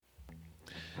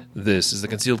This is the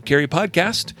Concealed Carry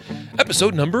Podcast,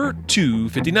 episode number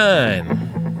 259.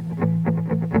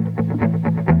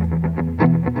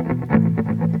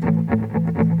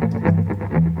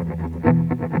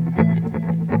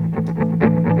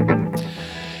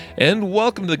 And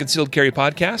welcome to the Concealed Carry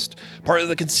Podcast, part of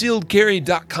the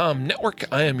ConcealedCarry.com network.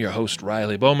 I am your host,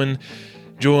 Riley Bowman,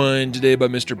 joined today by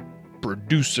Mr.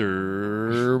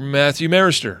 Producer Matthew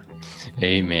Marister.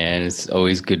 Hey, man, it's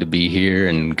always good to be here,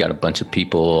 and got a bunch of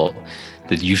people,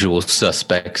 the usual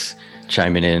suspects,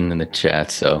 chiming in the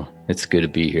chat, so it's good to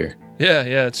be here. Yeah,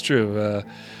 it's true.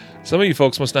 Some of you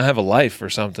folks must not have a life or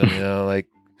something, like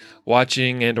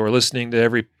watching and or listening to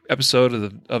every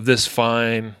episode of this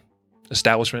fine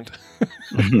establishment.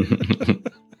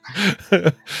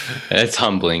 It's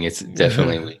humbling. It's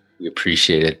definitely, we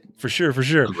appreciate it. For sure.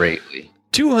 Greatly.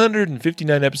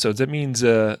 259 episodes. That means in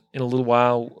a little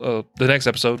while, the next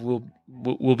episode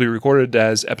will be recorded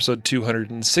as episode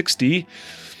 260.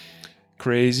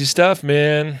 Crazy stuff,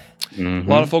 man. Mm-hmm. A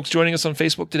lot of folks joining us on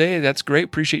Facebook today. That's great.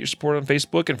 Appreciate your support on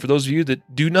Facebook. And for those of you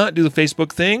that do not do the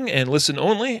Facebook thing and listen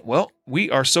only, well,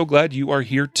 we are so glad you are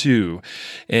here too.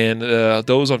 And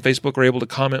those on Facebook are able to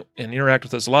comment and interact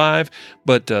with us live.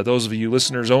 But those of you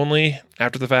listeners only,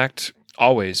 after the fact,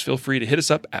 always feel free to hit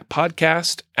us up at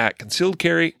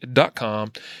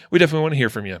podcast@concealedcarry.com. We definitely want to hear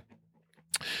from you.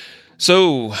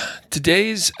 So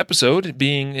today's episode,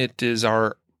 being it is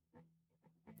our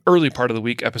early part of the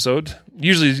week episode.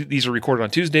 Usually these are recorded on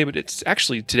Tuesday, but it's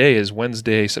actually today is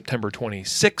Wednesday, September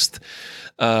 26th.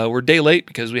 We're a day late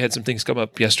because we had some things come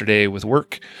up yesterday with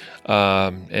work,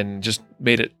 and just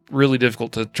made it really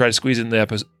difficult to try to squeeze in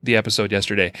the episode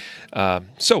yesterday.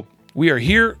 So we are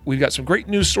here. We've got some great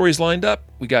news stories lined up.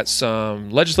 We got some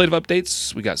legislative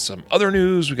updates. We got some other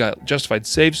news. We got justified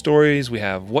save stories. We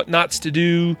have what nots to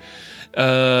do.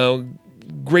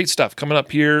 Great stuff coming up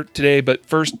here today. But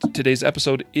first, today's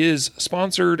episode is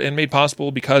sponsored and made possible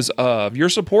because of your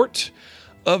support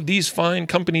of these fine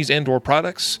companies and or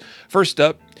products. First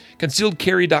up,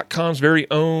 ConcealedCarry.com's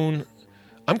very own,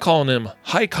 I'm calling them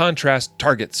high contrast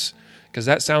targets, because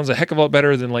that sounds a heck of a lot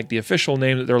better than like the official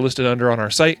name that they're listed under on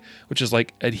our site, which is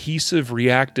like adhesive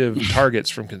reactive targets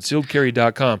from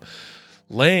ConcealedCarry.com.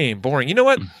 Lame, boring. You know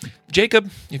what,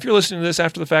 Jacob, if you're listening to this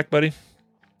after the fact, buddy,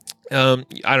 I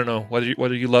don't know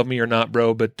whether you love me or not,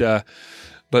 bro, but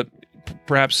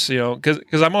perhaps,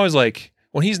 because I'm always like,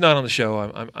 when he's not on the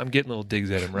show, I'm getting little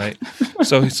digs at him, right?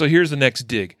 So here's the next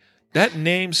dig. That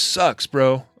name sucks,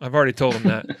 bro. I've already told him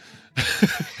that.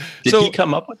 Did he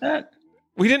come up with that?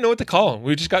 We didn't know what to call him.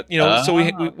 We just got, so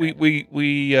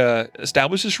we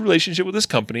established this relationship with this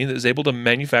company that is able to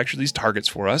manufacture these targets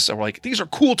for us. And we're like, these are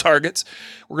cool targets.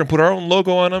 We're going to put our own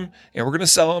logo on them, and we're going to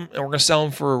sell them, and we're going to sell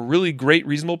them for a really great,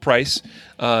 reasonable price.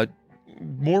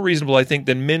 More reasonable, I think,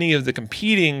 than many of the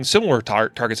competing similar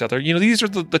targets out there. These are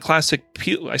the classic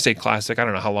peel. I say classic. I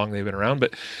don't know how long they've been around,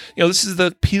 but this is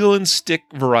the peel and stick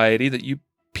variety that you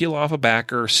peel off a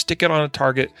backer, stick it on a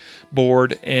target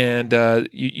board, and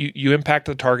you impact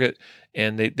the target,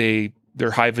 and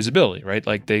they're high visibility, right?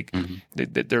 Like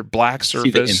they're black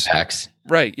surface. See the impacts,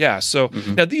 right? Yeah. So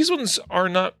now these ones are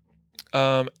not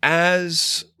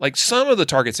as like some of the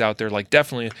targets out there. Like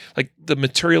definitely, like the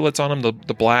material that's on them,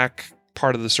 the black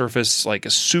part of the surface, like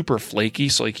is super flaky.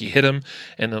 So like you hit them,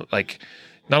 and like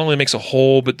not only makes a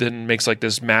hole, but then makes like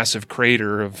this massive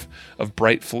crater of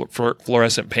bright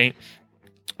fluorescent paint.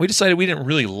 We decided we didn't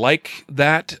really like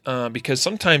that because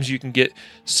sometimes you can get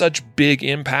such big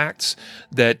impacts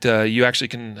that you actually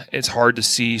can, it's hard to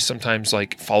see sometimes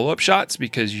like follow-up shots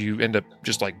because you end up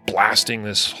just like blasting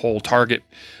this whole target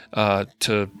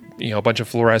to, a bunch of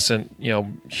fluorescent,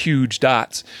 huge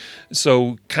dots.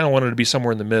 So kind of wanted to be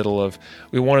somewhere in the middle of,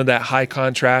 we wanted that high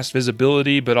contrast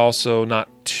visibility, but also not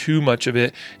too much of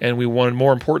it. And we wanted,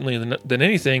 more importantly than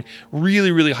anything,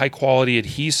 really, really high quality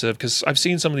adhesive. Because I've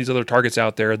seen some of these other targets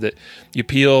out there that you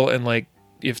peel, and like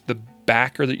if the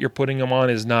backer that you're putting them on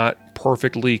is not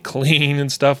perfectly clean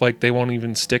and stuff, like they won't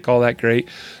even stick all that great.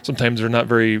 Sometimes they're not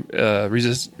very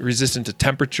resistant to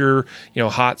temperature,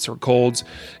 hots or colds.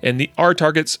 And our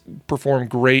targets perform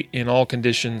great in all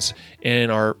conditions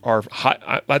and are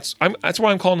high. That's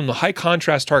why I'm calling them the high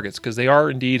contrast targets, because they are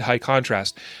indeed high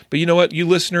contrast. But you know what, you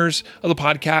listeners of the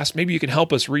podcast, maybe you can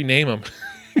help us rename them.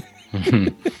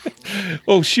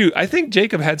 Oh shoot! I think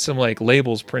Jacob had some like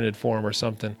labels printed for him or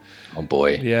something. Oh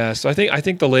boy! Yeah, so I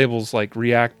think the labels like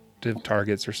reactive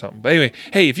targets or something. But anyway,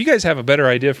 hey, if you guys have a better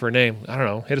idea for a name, I don't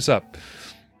know, hit us up.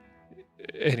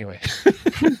 Anyway,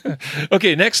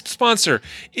 okay. Next sponsor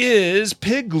is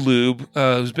Pig Lube,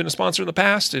 who's been a sponsor in the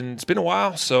past, and it's been a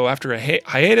while. So after a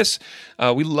hiatus,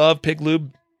 we love Pig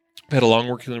Lube. We've had a long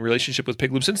working relationship with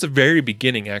Pig Lube since the very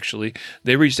beginning, actually.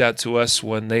 They reached out to us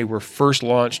when they were first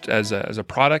launched as a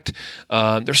product.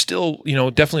 They're still,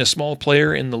 definitely a small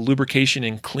player in the lubrication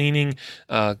and cleaning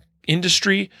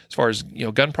industry as far as,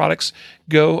 gun products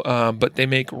go, but they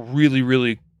make really,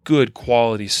 really good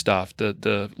quality stuff.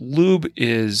 The lube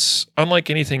is unlike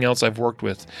anything else I've worked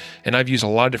with, and I've used a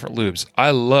lot of different lubes.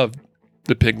 I love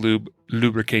the Pig Lube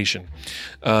lubrication.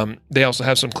 They also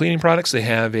have some cleaning products. They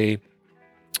have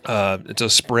it's a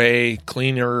spray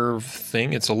cleaner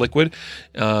thing. It's a liquid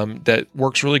that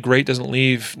works really great. Doesn't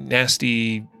leave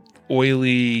nasty,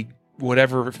 oily,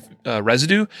 whatever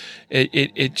residue.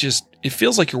 It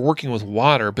feels like you're working with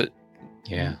water, but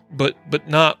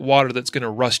not water that's going to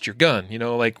rust your gun.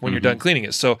 Like when you're done cleaning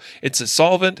it. So it's a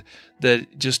solvent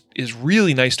that just is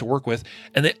really nice to work with.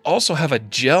 And they also have a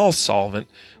gel solvent,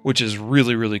 which is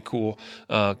really, really cool,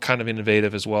 kind of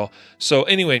innovative as well. So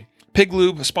anyway, Pig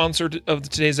Lube, a sponsor of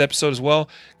today's episode as well.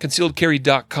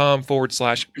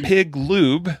 concealedcarry.com/Pig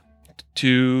Lube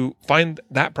to find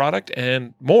that product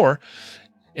and more.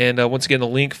 And once again, the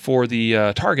link for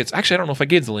the targets, actually, I don't know if I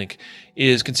gave the link,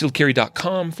 is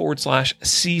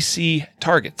concealedcarry.com/CC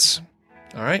targets.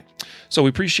 All right. So we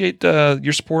appreciate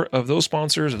your support of those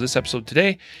sponsors of this episode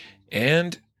today.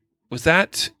 And with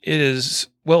that, it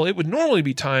would normally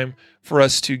be time for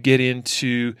us to get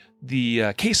into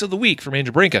the case of the week from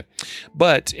Andrew Brinka.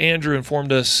 But Andrew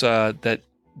informed us that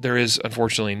there is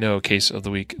unfortunately no case of the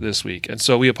week this week. And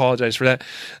so we apologize for that.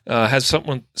 Has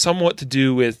somewhat to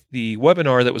do with the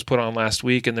webinar that was put on last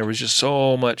week. And there was just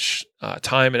so much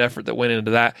time and effort that went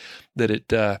into that it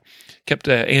kept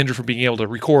Andrew from being able to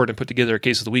record and put together a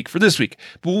case of the week for this week.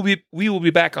 But we will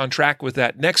be back on track with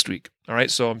that next week. All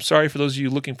right. So I'm sorry for those of you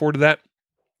looking forward to that.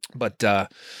 But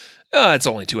it's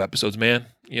only 2 episodes, man.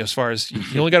 As far as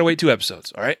you only got to wait 2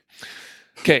 episodes. All right.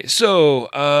 Okay. So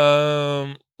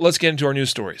let's get into our news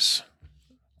stories.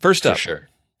 First up,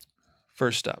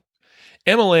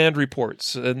 Emma Land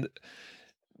reports, and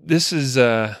this is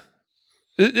an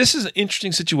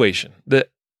interesting situation.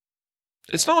 That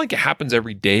it's not like it happens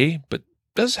every day, but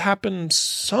does happen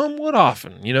somewhat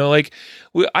often.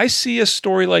 I see a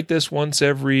story like this once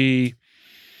every,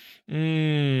 I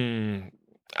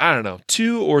don't know,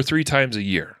 2 or 3 times a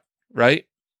year, right?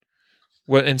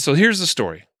 Well, and so here's the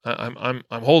story. I'm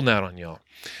holding out on y'all.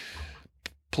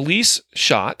 Police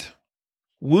shot,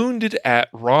 wounded at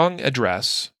wrong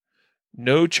address,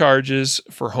 no charges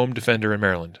for home defender in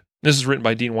Maryland. This is written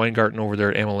by Dean Weingarten over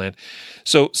there at Emma Land.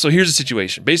 So here's the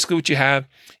situation. Basically what you have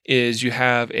is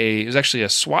it was actually a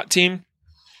SWAT team.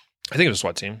 I think it was a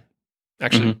SWAT team.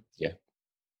 Actually, yeah.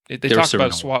 They talked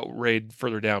about a SWAT raid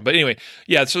further down. But anyway,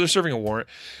 yeah, so they're serving a warrant.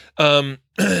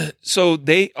 So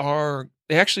they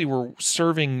actually were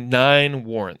serving 9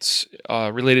 warrants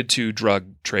related to drug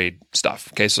trade stuff.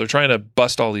 Okay, so they're trying to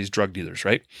bust all these drug dealers,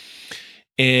 right?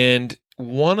 And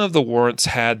one of the warrants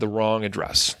had the wrong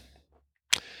address.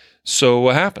 So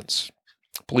what happens?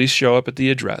 Police show up at the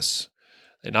address.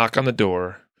 They knock on the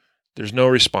door. There's no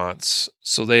response.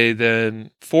 So they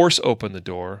then force open the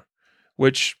door,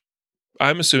 which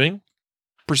I'm assuming,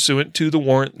 pursuant to the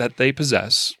warrant that they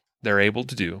possess, they're able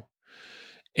to do.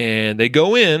 And they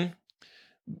go in,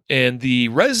 and the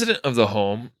resident of the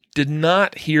home did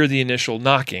not hear the initial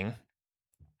knocking.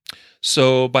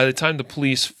 So by the time the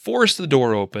police force the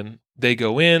door open, they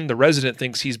go in. The resident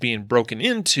thinks he's being broken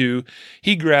into.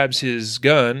 He grabs his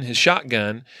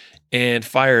shotgun, and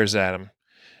fires at him.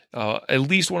 At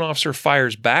least one officer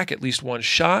fires back, at least one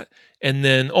shot. And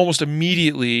then almost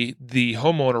immediately, the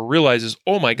homeowner realizes,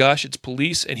 oh my gosh, it's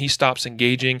police. And he stops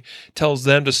engaging, tells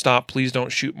them to stop. Please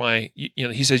don't shoot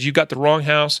he says, you got the wrong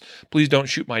house. Please don't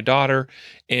shoot my daughter.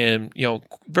 And,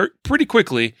 pretty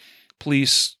quickly,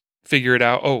 police figure it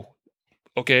out. Oh,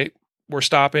 okay, we're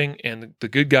stopping. And the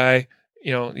good guy,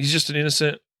 he's just an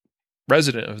innocent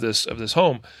resident of this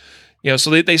home.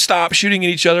 So they stop shooting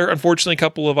at each other. Unfortunately, a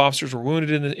couple of officers were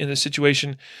wounded in the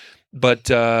situation,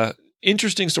 but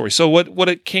interesting story. So what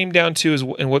it came down to is,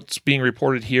 and what's being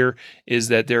reported here is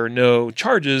that there are no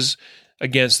charges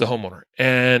against the homeowner.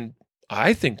 And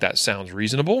I think that sounds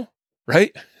reasonable,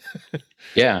 right?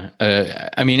 Yeah.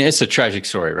 It's a tragic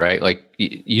story, right? Like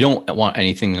you don't want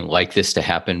anything like this to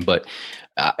happen, but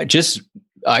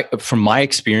from my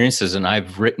experiences, and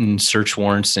I've written search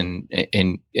warrants and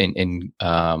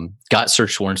got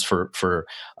search warrants for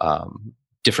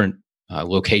different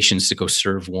locations to go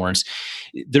serve warrants.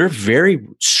 They're very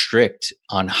strict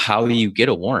on how you get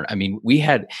a warrant. I mean, we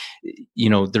had,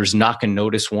 there's knock and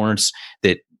notice warrants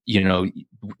that,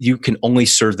 you can only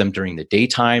serve them during the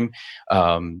daytime.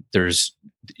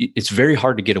 It's very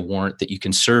hard to get a warrant that you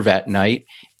can serve at night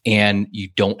and you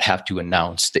don't have to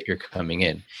announce that you're coming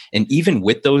in. And even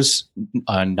with those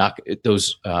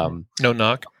no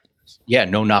knock. Yeah,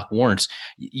 no knock warrants,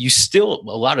 you still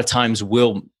a lot of times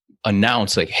will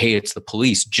announce like, hey, it's the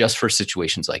police, just for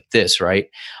situations like this, right?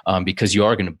 Because you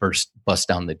are going to bust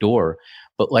down the door.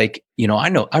 But like,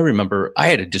 I remember I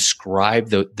had to describe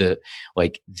the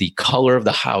color of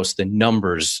the house, the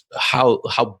numbers,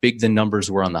 how big the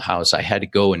numbers were on the house. I had to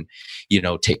go and,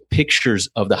 take pictures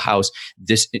of the house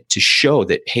to show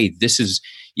that, hey, this is,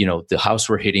 the house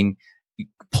we're hitting.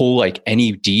 Pull like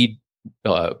any deed,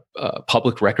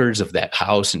 public records of that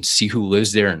house and see who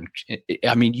lives there. And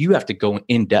I mean, you have to go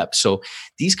in depth. So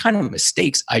these kind of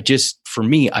mistakes, for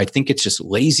me, I think it's just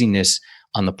laziness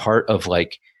on the part of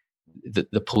like,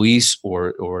 the police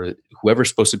or whoever's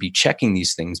supposed to be checking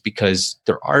these things, because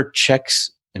there are checks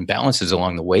and balances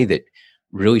along the way that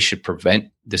really should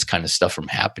prevent this kind of stuff from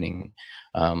happening.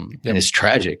 And it's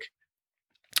tragic.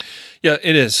 Yeah,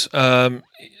 it is.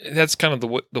 That's kind of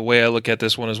the way I look at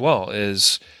this one as well,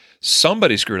 is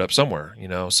somebody screwed up somewhere.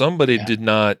 Somebody did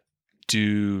not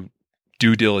do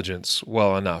due diligence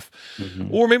well enough. Mm-hmm.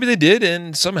 Or maybe they did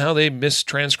and somehow they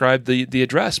mistranscribed the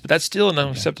address, but that's still an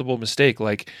unacceptable mistake.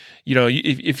 Like,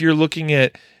 if you're looking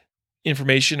at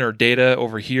information or data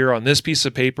over here on this piece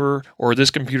of paper or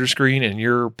this computer screen, and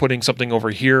you're putting something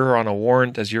over here on a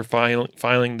warrant as you're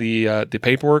filing the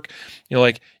paperwork, you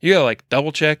gotta like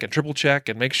double check and triple check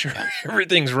and make sure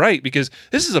everything's right, because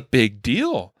this is a big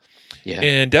deal. Yeah.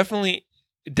 And definitely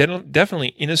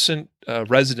innocent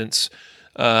residents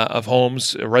of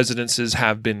homes, residences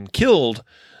have been killed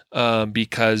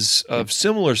because of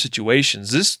similar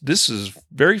situations. This is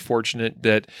very fortunate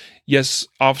that, yes,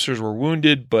 officers were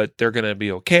wounded, but they're going to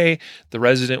be okay. The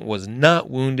resident was not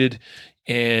wounded.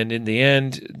 And in the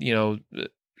end,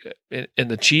 and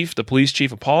the police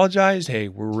chief apologized. Hey,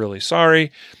 we're really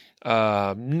sorry.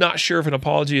 Not sure if an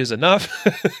apology is enough.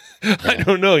 I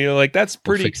don't know. That's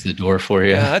pretty. We'll fix the door for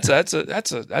you. Yeah, that's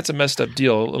a messed up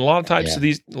deal. And a lot of times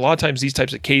these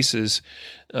types of cases,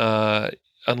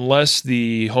 unless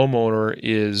the homeowner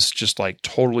is just like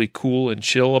totally cool and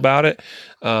chill about it,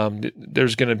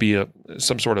 there's going to be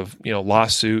some sort of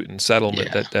lawsuit and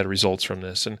settlement that results from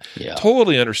this, and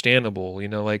totally understandable.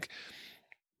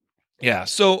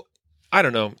 So I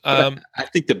don't know. I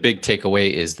think the big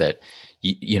takeaway is that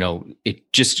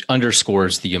it just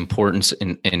underscores the importance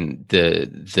and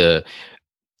the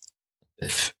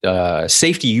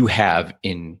safety you have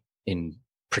in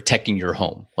protecting your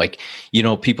home. Like,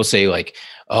 people say like,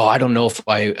 oh, I don't know if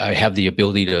I have the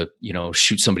ability to,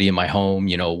 shoot somebody in my home.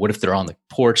 What if they're on the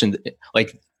porch? And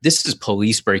like, this is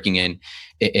police breaking in.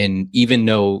 And even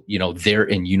though, they're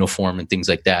in uniform and things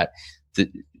like that,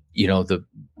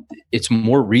 it's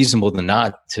more reasonable than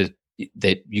not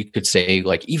that you could say,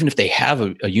 like, even if they have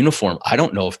a uniform, I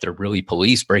don't know if they're really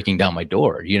police breaking down my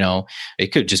door.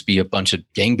 It could just be a bunch of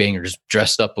gangbangers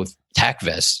dressed up with tack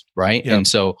vests. Right. Yeah. And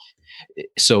so,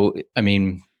 I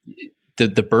mean,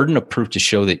 the burden of proof to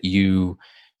show that you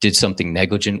did something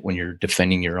negligent when you're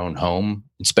defending your own home,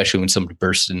 especially when somebody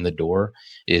bursts in the door,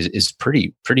 is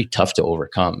pretty tough to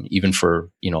overcome, even for,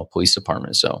 a police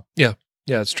department. So, yeah,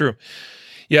 it's true.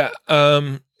 Yeah.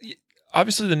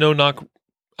 Obviously the no knock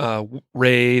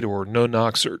raid or no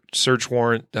knock search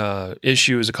warrant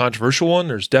issue is a controversial one.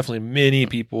 There's definitely many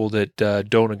people that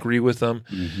don't agree with them.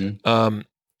 Mm-hmm.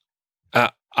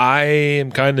 I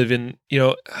am kind of in,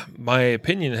 my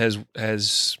opinion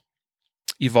has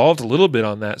evolved a little bit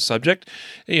on that subject.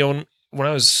 When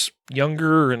I was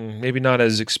younger and maybe not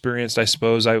as experienced, I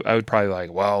suppose I would probably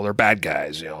like, well, they're bad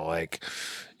guys,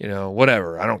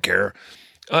 whatever. I don't care.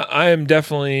 I am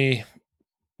definitely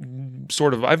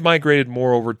I've migrated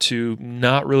more over to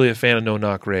not really a fan of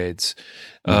no-knock raids.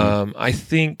 Mm-hmm. I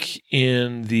think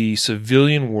in the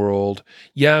civilian world,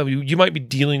 you might be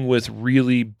dealing with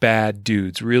really bad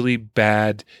dudes, really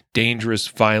bad, dangerous,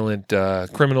 violent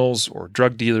criminals or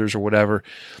drug dealers or whatever.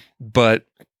 But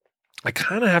I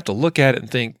kind of have to look at it and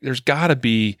think there's got to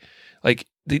be, like,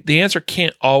 the answer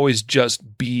can't always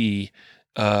just be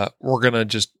we're going to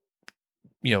just,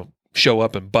 show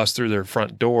up and bust through their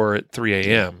front door at 3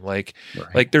 a.m. Like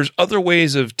there's other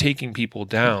ways of taking people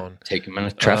down. Take them in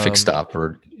a traffic stop,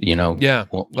 or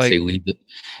leave it.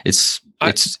 It's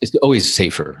always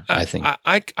safer. I think.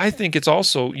 I think it's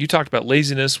also, you talked about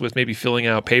laziness with maybe filling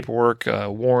out paperwork,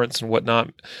 warrants and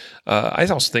whatnot. I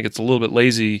also think it's a little bit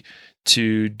lazy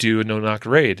to do a no-knock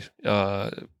raid.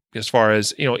 As far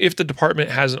as, if the department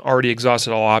hasn't already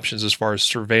exhausted all options as far as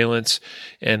surveillance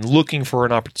and looking for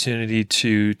an opportunity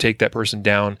to take that person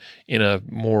down in a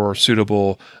more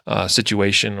suitable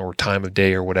situation or time of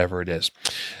day or whatever it is.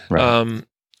 Right.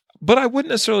 But I wouldn't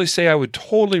necessarily say I would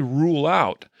totally rule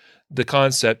out the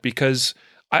concept because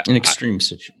an extreme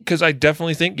situation. Because I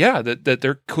definitely think, that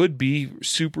there could be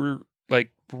super,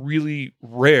 like, really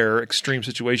rare extreme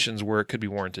situations where it could be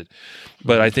warranted.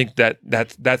 But I think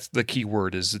that's the key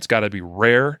word is it's got to be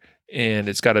rare and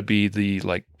it's got to be the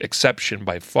like exception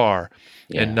by far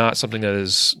and not something that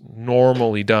is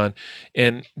normally done.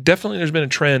 And definitely there's been a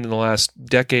trend in the last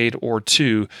decade or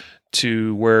two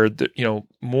to where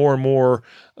more and more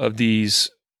of these,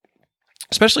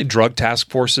 especially drug task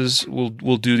forces,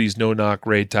 will do these no-knock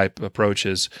raid type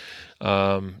approaches.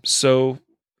 So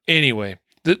anyway,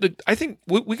 I think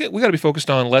we got to be focused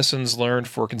on lessons learned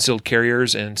for concealed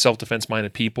carriers and self-defense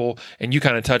minded people. And you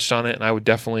kind of touched on it, and I would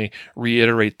definitely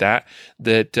reiterate that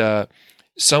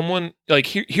someone like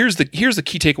here's the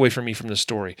key takeaway for me from this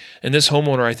story. And this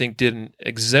homeowner, I think, did an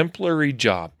exemplary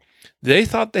job. They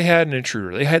thought they had an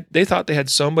intruder. They thought they had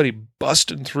somebody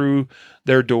busting through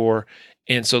their door,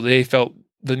 and so they felt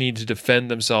the need to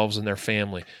defend themselves and their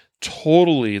family.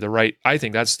 Totally the right. I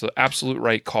think that's the absolute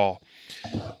right call.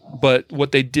 But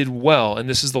what they did well, and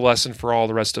this is the lesson for all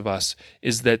the rest of us,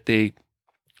 is that they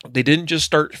didn't just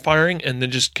start firing and then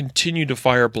just continue to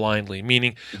fire blindly.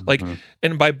 Meaning, like,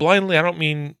 and by blindly, I don't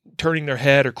mean turning their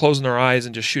head or closing their eyes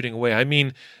and just shooting away. I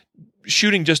mean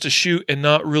shooting just to shoot and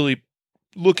not really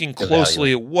looking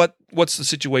closely at what's the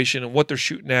situation and what they're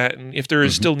shooting at, and if there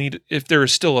is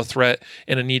still a threat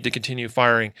and a need to continue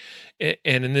firing.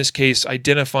 And in this case,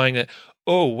 identifying that,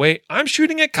 oh wait, I'm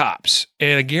shooting at cops,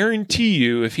 and I guarantee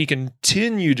you, if he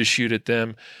continued to shoot at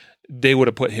them, they would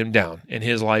have put him down, and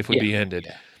his life would be ended.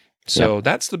 Yeah. So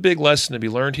that's the big lesson to be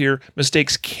learned here.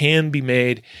 Mistakes can be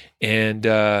made, and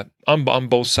on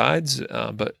both sides.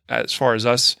 But as far as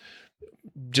us,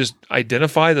 just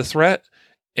identify the threat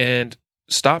and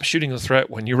stop shooting the threat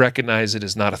when you recognize it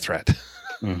is not a threat.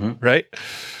 Right?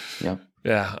 Yeah.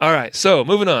 Yeah. All right. So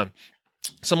moving on.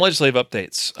 Some legislative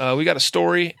updates. We got a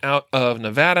story out of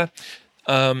Nevada.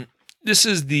 This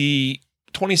is the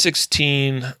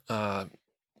 2016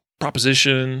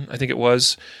 proposition, I think it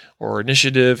was, or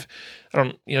initiative.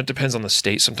 It depends on the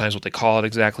state sometimes what they call it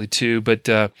exactly too. But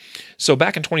so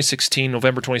back in 2016,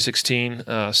 November 2016,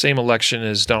 same election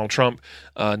as Donald Trump,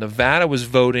 Nevada was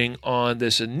voting on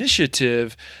this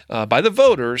initiative by the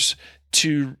voters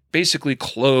to basically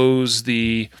close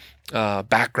the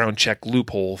background check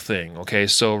loophole thing. Okay,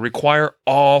 so require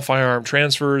all firearm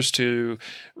transfers to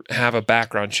have a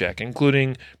background check,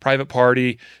 including private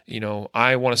party.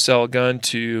 I want to sell a gun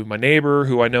to my neighbor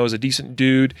who I know is a decent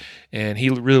dude, and he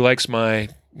really likes my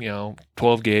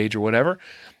 12 gauge or whatever.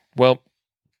 Well,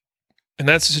 and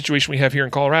that's the situation we have here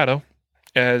in Colorado,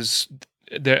 as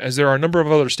there are a number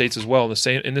of other states as well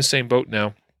in the same boat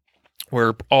now,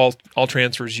 where all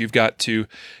transfers you've got to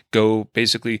go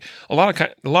basically a lot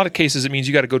of cases it means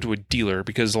you got to go to a dealer,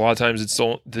 because a lot of times it's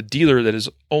the dealer that is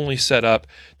only set up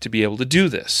to be able to do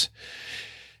this.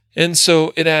 And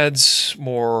so it adds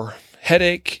more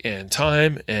headache and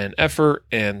time and effort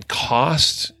and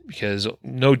cost, because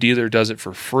no dealer does it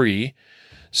for free.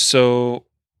 So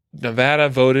Nevada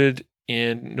voted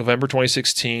in November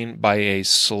 2016 by a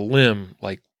slim,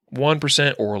 like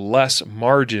 1% or less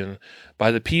margin by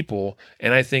the people,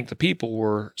 and I think the people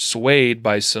were swayed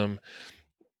by some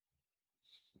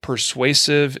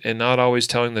persuasive and not always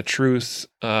telling the truth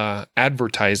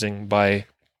advertising by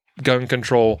gun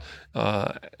control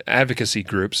advocacy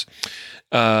groups,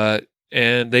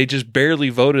 and they just barely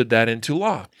voted that into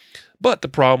law. But the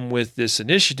problem with this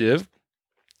initiative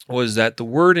was that the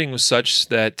wording was such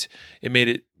that it made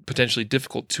it potentially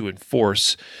difficult to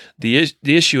enforce. The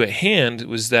issue at hand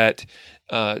was that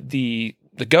the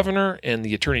governor and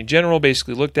the attorney general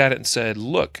basically looked at it and said,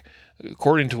 look,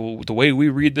 according to the way we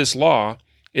read this law,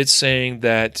 it's saying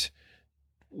that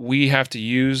we have to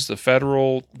use the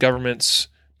federal government's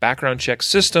background check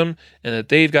system, and that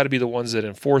they've got to be the ones that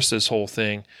enforce this whole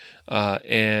thing.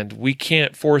 And we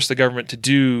can't force the government to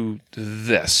do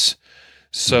this.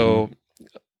 So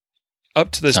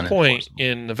up to this point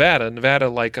in Nevada,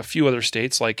 like a few other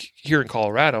states, like here in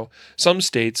Colorado, some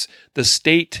states, the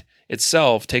state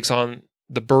itself takes on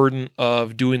the burden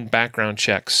of doing background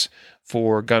checks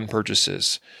for gun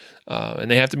purchases. And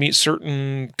they have to meet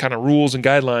certain kind of rules and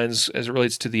guidelines as it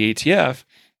relates to the ATF.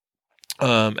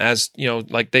 As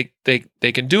like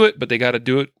they can do it, but they got to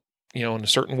do it, in a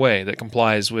certain way that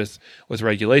complies with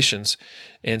regulations.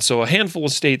 And so a handful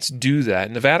of states do that.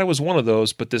 Nevada was one of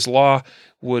those, but this law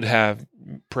would have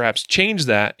perhaps changed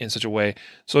that in such a way.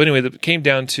 So anyway, it came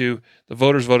down to the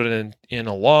voters voted in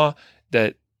a law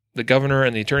that the governor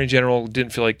and the attorney general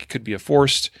didn't feel like it could be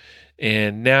enforced.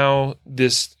 And now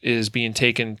this is being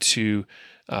taken to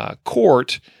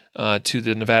court to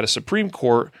the Nevada Supreme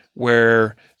Court,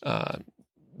 where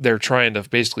they're trying to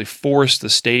basically force the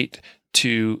state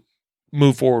to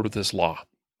move forward with this law.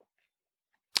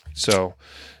 So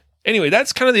anyway,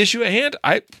 that's kind of the issue at hand.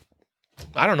 I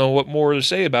don't know what more to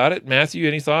say about it. Matthew,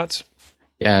 any thoughts?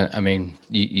 Yeah, I mean,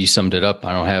 you summed it up.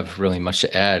 I don't have really much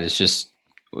to add. It's just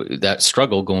that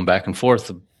struggle going back and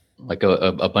forth, like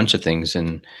a bunch of things,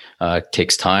 and it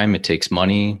takes time, it takes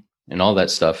money, and all that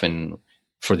stuff. And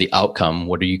for the outcome,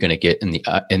 what are you going to get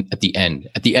at the end?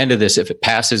 At the end of this, if it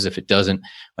passes, if it doesn't,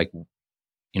 like,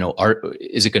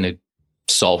 is it going to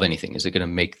solve anything? Is it going to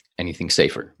make anything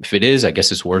safer? If it is, I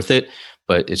guess it's worth it,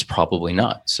 but it's probably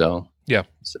not. So yeah,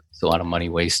 it's a lot of money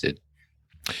wasted.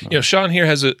 Sean here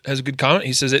has a good comment.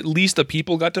 He says, at least the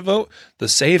people got to vote. The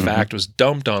SAFE Act was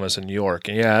dumped on us in New York.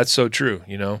 And yeah, that's so true.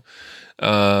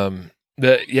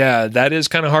 That is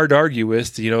kind of hard to argue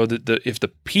with, if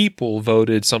the people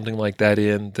voted something like that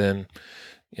in, then,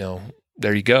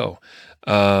 there you go.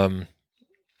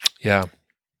 Yeah.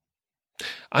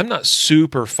 I'm not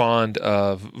super fond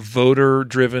of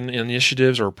voter-driven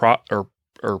initiatives or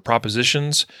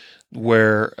propositions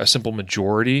where a simple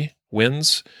majority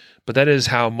wins, but that is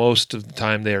how most of the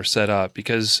time they are set up,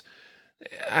 because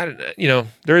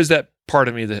there is that part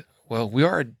of me that, well, we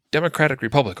are a democratic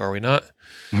republic, are we not?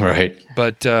 Right.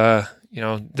 But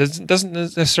doesn't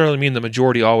necessarily mean the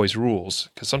majority always rules,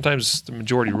 because sometimes the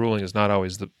majority ruling is not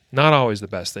always the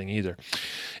best thing either.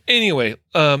 Anyway,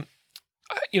 I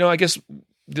guess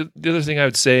the other thing I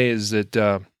would say is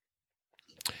that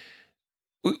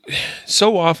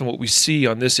so often what we see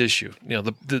on this issue,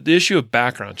 the issue of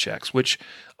background checks, which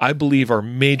I believe are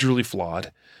majorly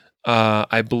flawed,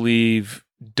 I believe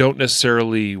don't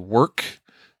necessarily work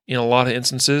in a lot of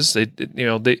instances. They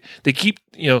keep,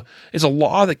 it's a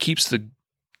law that keeps the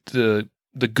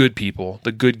good people,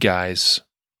 the good guys,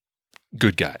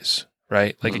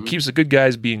 right? Like, it keeps the good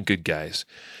guys being good guys.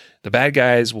 The bad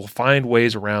guys will find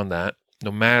ways around that,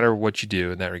 no matter what you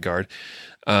do in that regard.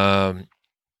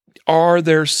 Are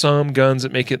there some guns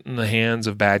that make it in the hands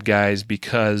of bad guys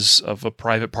because of a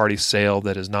private party sale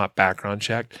that is not background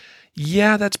checked?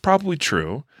 Yeah, that's probably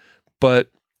true.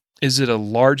 But is it a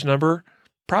large number?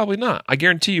 Probably not. I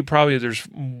guarantee you probably there's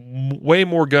way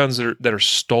more guns that are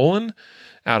stolen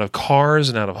out of cars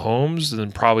and out of homes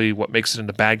than probably what makes it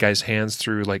into bad guys' hands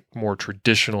through like more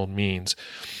traditional means.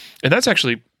 And that's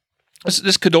actually...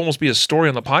 This could almost be a story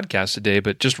on the podcast today,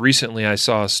 but just recently I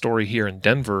saw a story here in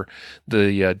Denver.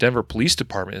 The Denver Police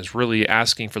Department is really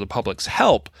asking for the public's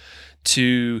help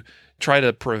to try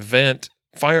to prevent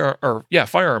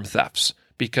firearm thefts,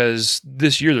 because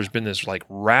this year there's been this like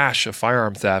rash of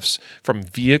firearm thefts from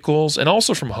vehicles and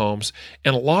also from homes,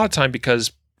 and a lot of time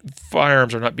because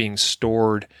firearms are not being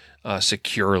stored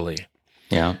securely.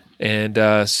 Yeah,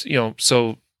 and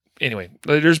so. Anyway,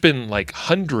 there's been like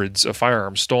hundreds of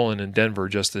firearms stolen in Denver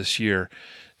just this year.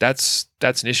 That's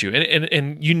an issue. And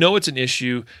it's an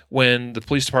issue when the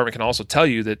police department can also tell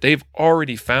you that they've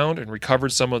already found and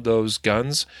recovered some of those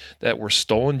guns that were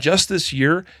stolen just this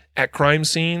year at crime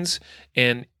scenes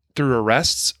and through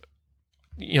arrests,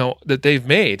 that they've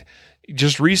made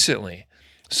just recently.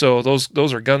 So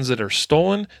those are guns that are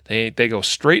stolen. They go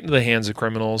straight into the hands of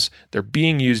criminals. They're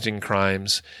being used in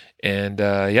crimes. And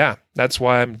that's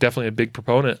why I'm definitely a big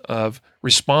proponent of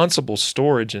responsible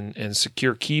storage and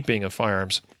secure keeping of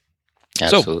firearms.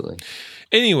 Absolutely. So,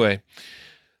 anyway,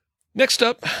 next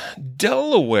up,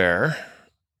 Delaware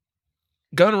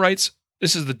gun rights.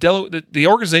 This is the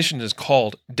organization is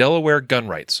called Delaware Gun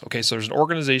Rights. Okay, so there's an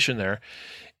organization there,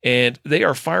 and they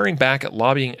are firing back at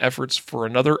lobbying efforts for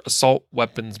another assault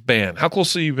weapons ban. How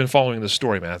closely have you been following this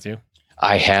story, Matthew?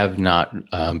 I have not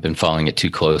been following it too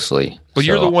closely. But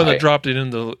you're the one that dropped it in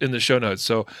the show notes,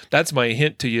 so that's my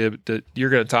hint to you that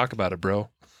you're going to talk about it, bro.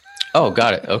 Oh,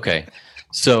 got it. Okay.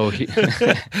 So, sorry,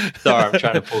 I'm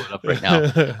trying to pull it up right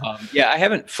now. I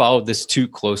haven't followed this too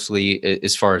closely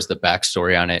as far as the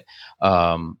backstory on it,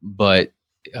 but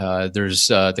there's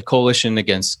the Coalition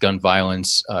Against Gun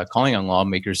Violence calling on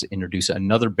lawmakers to introduce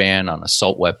another ban on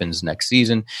assault weapons next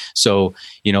season. So,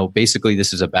 basically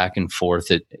this is a back and forth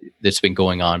that's been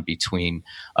going on between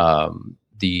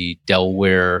the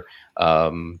Delaware,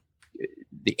 the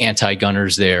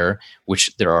anti-gunners there,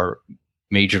 which there are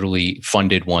majorly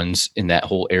funded ones in that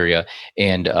whole area,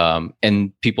 and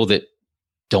people that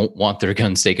don't want their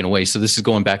guns taken away. So this is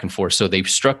going back and forth. So they've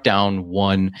struck down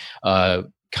one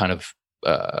kind of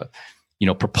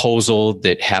proposal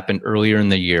that happened earlier in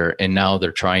the year, and now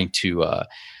they're trying to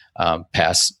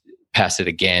pass it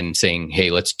again, saying,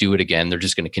 "Hey, let's do it again." They're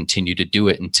just going to continue to do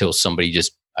it until somebody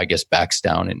just, I guess, backs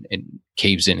down and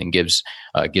caves in and gives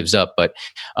up. But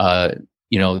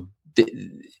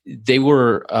they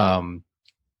were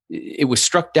it was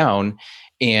struck down,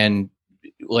 and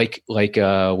like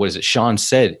what is it, Sean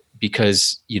said,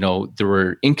 because there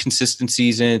were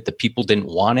inconsistencies in it, the people didn't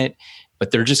want it,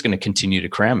 but they're just going to continue to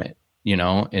cram it,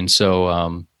 and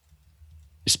so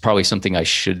it's probably something I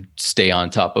should stay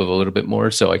on top of a little bit more,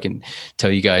 so I can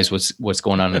tell you guys what's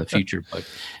going on in the future. But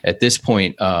at this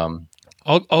point,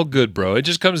 all good, bro. It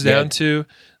just comes down to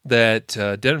that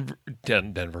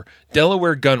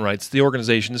Delaware Gun Rights, the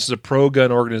organization, this is a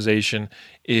pro-gun organization,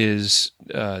 is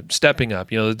stepping up.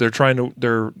 They're trying to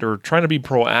be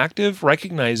proactive,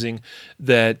 recognizing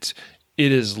that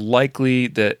it is likely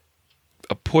that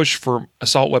a push for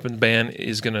assault weapons ban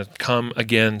is going to come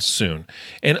again soon.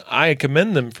 And I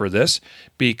commend them for this,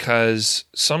 because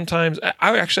sometimes,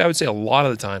 I would say a lot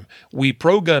of the time, we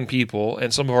pro-gun people,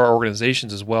 and some of our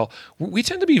organizations as well, we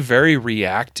tend to be very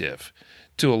reactive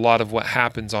to a lot of what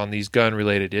happens on these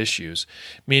gun-related issues.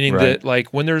 Meaning that,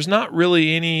 like, when there's not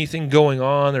really anything going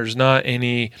on, there's not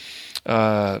any,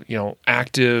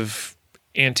 active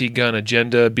anti-gun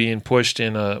agenda being pushed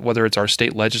in whether it's our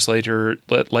state legislatures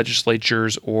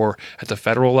or at the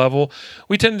federal level,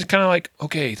 we tend to kind of like,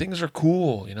 okay, things are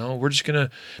cool, we're just gonna,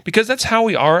 because that's how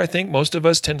we are. I think most of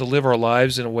us tend to live our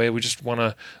lives in a way we just want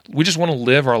to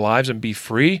live our lives and be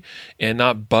free and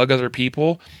not bug other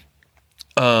people.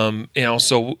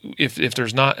 So if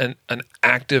there's not an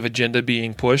active agenda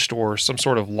being pushed or some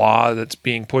sort of law that's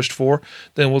being pushed for,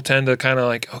 then we'll tend to kind of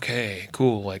like, okay,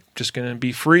 cool, like, just going to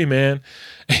be free, man,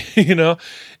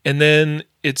 and then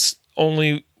it's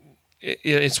when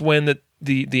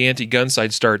the anti-gun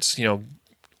side starts,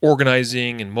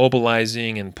 organizing and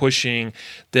mobilizing and pushing,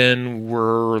 then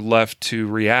we're left to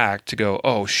react, to go,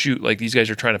 oh shoot, like, these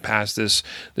guys are trying to pass this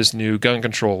new gun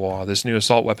control law, this new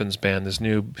assault weapons ban, this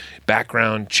new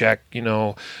background check,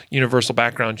 universal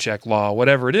background check law,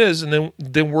 whatever it is, and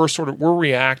then we're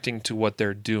reacting to what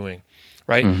they're doing.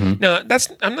 Right? Mm-hmm. Now,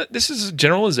 this is a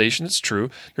generalization. It's true.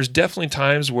 There's definitely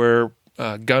times where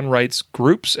gun rights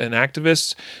groups and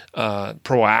activists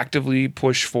proactively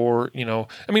push for,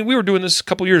 we were doing this a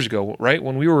couple years ago, right?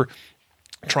 When we were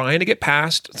trying to get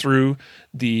passed through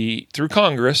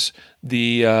Congress,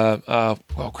 what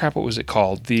was it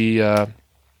called? The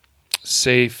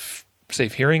Safe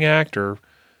Hearing Act, or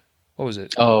what was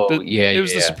it? Oh, it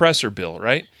was the suppressor bill,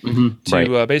 right? Mm-hmm.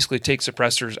 To basically take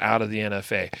suppressors out of the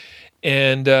NFA.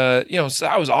 And, so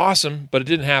that was awesome, but it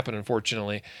didn't happen,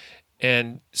 unfortunately.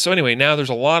 And so anyway, now there's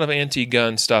a lot of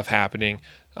anti-gun stuff happening.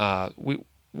 I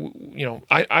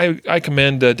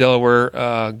commend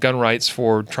Delaware Gun Rights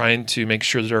for trying to make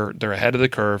sure they're ahead of the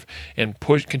curve and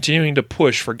continuing to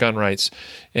push for gun rights,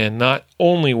 and not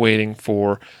only waiting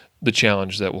for the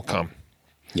challenge that will come.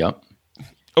 Yep.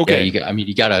 Okay. Yeah,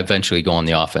 you got to eventually go on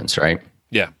the offense, right?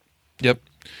 Yeah. Yep.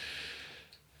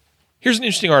 Here's an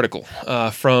interesting article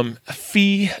from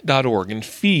FEE.org. And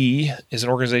FEE is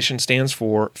an organization that stands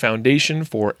for Foundation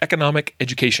for Economic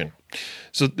Education.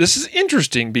 So this is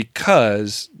interesting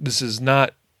because this is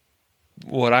not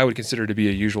what I would consider to be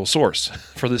a usual source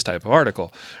for this type of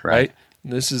article, right?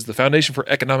 This is the Foundation for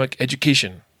Economic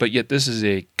Education, but yet this is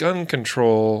a gun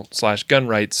control / gun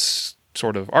rights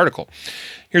sort of article.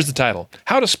 Here's the title: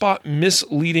 How to Spot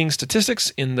Misleading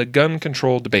Statistics in the Gun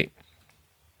Control Debate.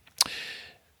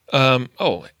 I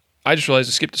just realized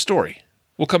I skipped a story.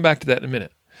 We'll come back to that in a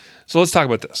minute. So let's talk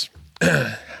about this.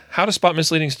 How to spot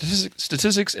misleading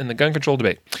statistics in the gun control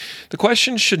debate. The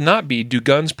question should not be, do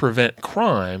guns prevent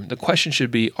crime? The question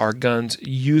should be, are guns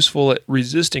useful at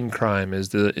resisting crime, is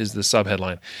the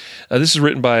subheadline. This is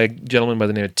written by a gentleman by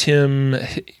the name of Tim,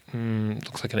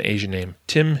 looks like an Asian name,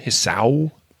 Tim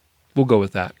Hisao. We'll go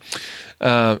with that.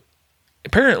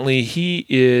 Apparently, he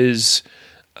is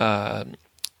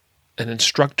an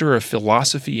instructor of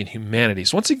philosophy and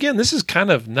humanities. Once again, this is kind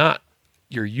of not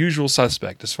your usual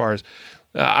suspect as far as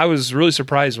I was really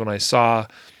surprised when I saw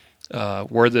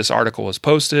where this article was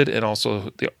posted and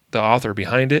also the author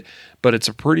behind it, but it's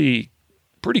a pretty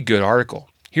good article.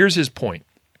 Here's his point.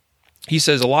 He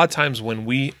says a lot of times when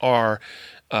we are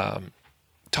when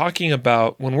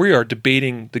we are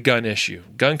debating the gun issue,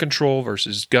 gun control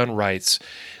versus gun rights,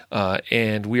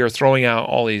 and we are throwing out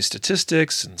all these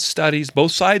statistics and studies,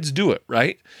 both sides do it,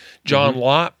 right? John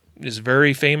Lott is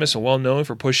very famous and well known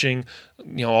for pushing,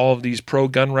 all of these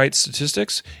pro-gun rights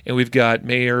statistics, and we've got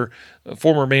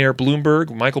former Mayor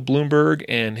Bloomberg, Michael Bloomberg,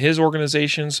 and his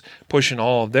organizations pushing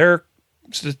all of their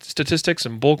statistics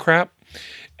and bullcrap,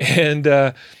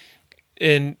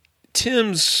 and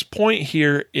Tim's point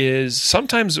here is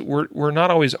sometimes we're not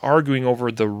always arguing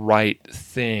over the right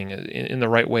thing in the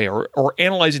right way, or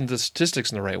analyzing the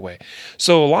statistics in the right way.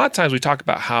 So a lot of times we talk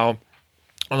about how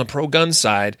on the pro-gun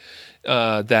side,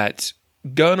 that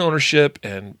gun ownership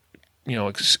and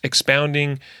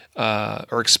expounding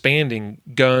or expanding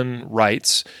gun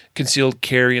rights, concealed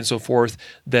carry, and so forth,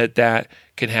 that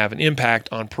can have an impact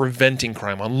on preventing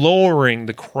crime, on lowering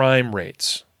the crime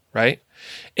rates, right?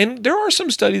 And there are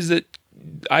some studies that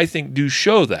I think do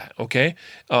show that, okay,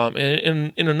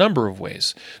 in a number of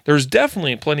ways. There's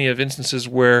definitely plenty of instances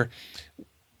where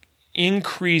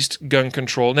increased gun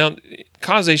control. Now,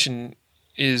 causation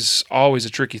is always a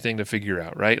tricky thing to figure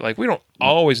out, right? Like, we don't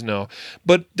always know,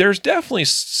 but there are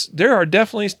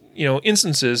definitely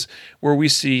instances where we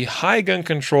see high gun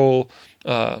control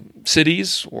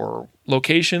cities or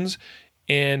locations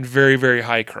and very, very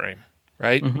high crime,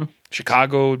 right? Mm-hmm.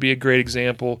 Chicago would be a great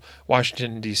example.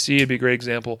 Washington, D.C. would be a great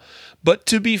example. But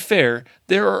to be fair,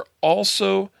 there are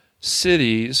also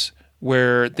cities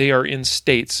where they are in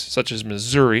states such as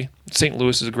Missouri. St.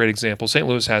 Louis is a great example. St.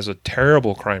 Louis has a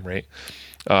terrible crime rate.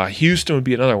 Houston would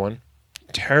be another one.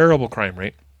 Terrible crime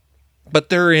rate. But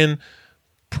they're in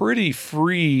pretty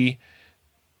free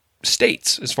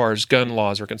states as far as gun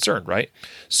laws are concerned, right?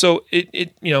 So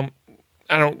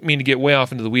I don't mean to get way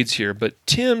off into the weeds here, but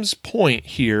Tim's point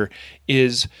here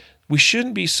is we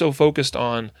shouldn't be so focused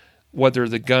on whether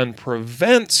the gun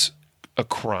prevents a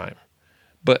crime,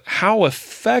 but how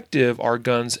effective are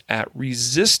guns at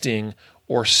resisting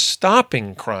or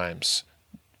stopping crimes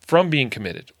from being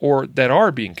committed or that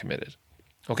are being committed.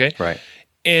 Okay? Right.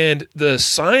 And the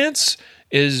science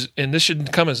is, and this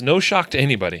should come as no shock to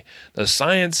anybody, the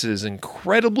science is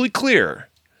incredibly clear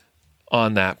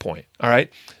on that point. All right?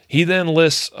 He then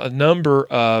lists a number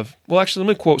of, well, actually,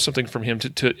 let me quote something from him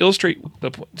to illustrate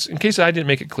the point, in case I didn't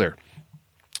make it clear.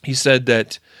 He said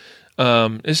that,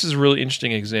 this is a really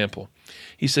interesting example.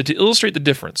 He said, to illustrate the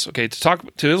difference, okay,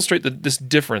 to illustrate this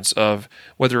difference of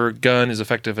whether a gun is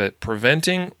effective at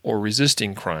preventing or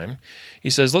resisting crime, he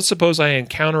says, let's suppose I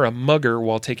encounter a mugger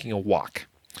while taking a walk.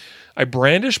 I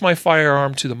brandish my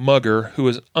firearm to the mugger, who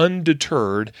is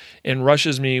undeterred and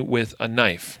rushes me with a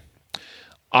knife.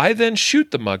 I then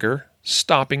shoot the mugger,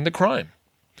 stopping the crime.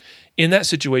 In that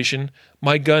situation,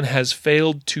 my gun has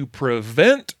failed to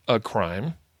prevent a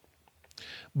crime,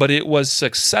 but it was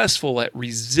successful at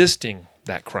resisting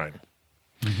that crime.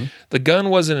 Mm-hmm. The gun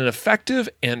was an effective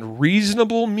and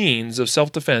reasonable means of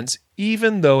self-defense,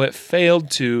 even though it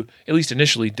failed to, at least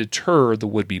initially, deter the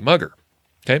would-be mugger.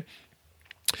 Okay?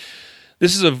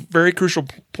 This is a very crucial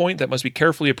point that must be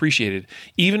carefully appreciated.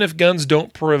 Even if guns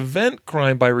don't prevent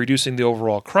crime by reducing the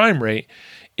overall crime rate,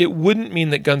 it wouldn't mean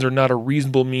that guns are not a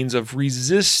reasonable means of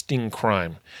resisting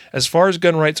crime. As far as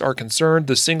gun rights are concerned,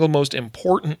 the single most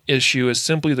important issue is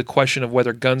simply the question of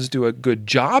whether guns do a good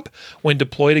job when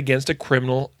deployed against a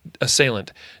criminal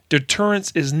assailant.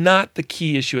 Deterrence is not the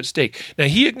key issue at stake. Now,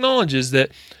 he acknowledges that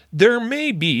there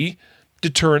may be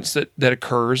deterrence that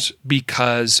occurs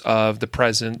because of the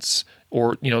presence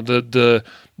or the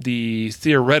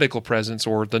theoretical presence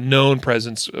or the known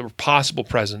presence or possible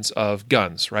presence of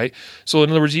guns, right? So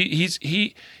in other words,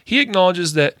 he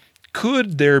acknowledges that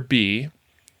could there be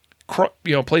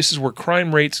places where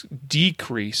crime rates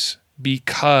decrease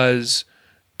because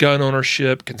gun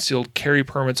ownership, concealed carry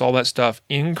permits, all that stuff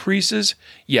increases?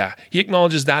 Yeah, he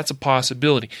acknowledges that's a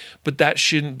possibility, but that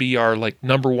shouldn't be our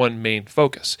number one main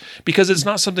focus because it's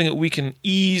not something that we can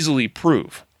easily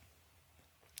prove.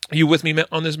 Are you with me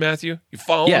on this, Matthew? You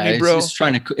following me, bro?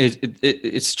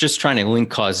 It's just trying to link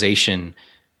causation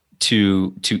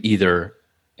to either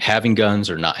having guns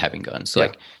or not having guns. Yeah.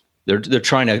 Like they're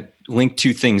trying to link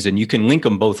two things, and you can link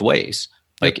them both ways.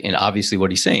 And obviously, what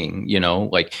he's saying, you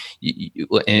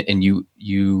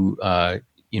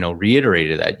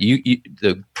reiterated that.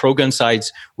 The pro-gun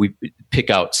sides, we pick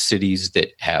out cities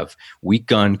that have weak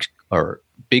gun or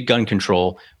big gun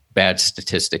control, bad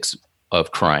statistics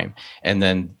of crime. And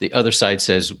then the other side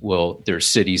says, well, there's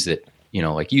cities that,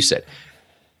 like you said,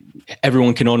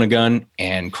 everyone can own a gun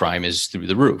and crime is through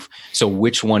the roof. So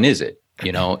which one is it?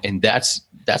 And that's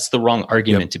the wrong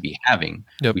argument to be having.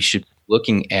 Yep. We should be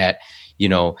looking at,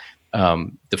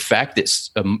 the fact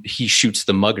that he shoots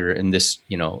the mugger in this,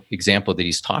 example that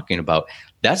he's talking about,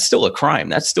 that's still a crime.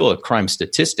 That's still a crime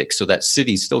statistic. So that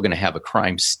city's still going to have a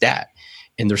crime stat,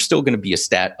 and there's still going to be a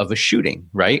stat of a shooting,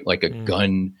 right? Like a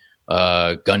gun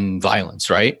violence,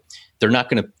 right? They're not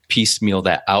going to piecemeal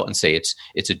that out and say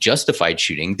it's a justified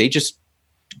shooting. They just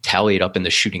tally it up in the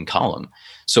shooting column.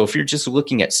 So if you're just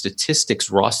looking at statistics,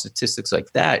 raw statistics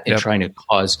like that, and trying to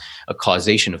cause a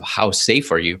causation of how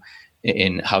safe are you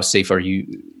and how safe are you,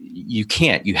 you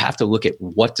can't. You have to look at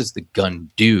what does the gun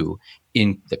do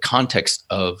in the context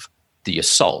of the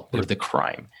assault or the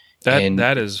crime.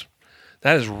 That is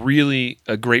That is really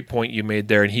a great point you made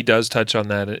there, and he does touch on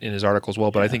that in his article as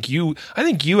well. But I think you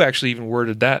actually even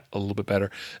worded that a little bit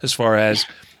better as far as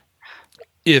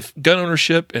if gun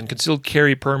ownership and concealed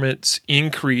carry permits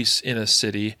increase in a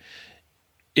city,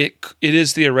 it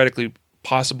is theoretically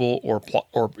possible or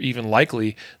even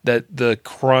likely that the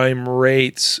crime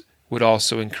rates would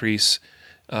also increase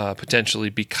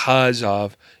potentially because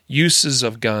of uses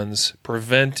of guns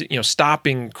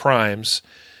stopping crimes,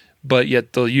 but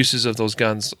yet the uses of those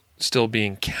guns still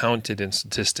being counted in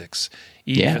statistics.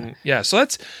 So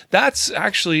that's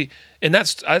actually, and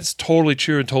that's totally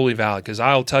true and totally valid, because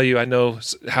I'll tell you, I know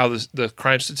how the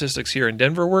crime statistics here in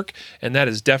Denver work, and that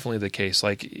is definitely the case.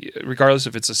 Like, regardless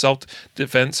if it's a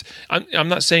self-defense, I'm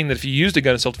not saying that if you used a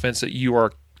gun in self-defense that you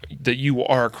are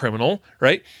a criminal,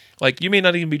 right? Like, you may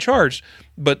not even be charged,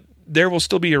 but there will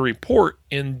still be a report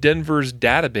in Denver's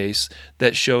database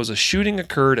that shows a shooting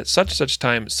occurred at such and such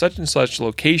time, such and such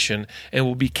location, and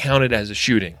will be counted as a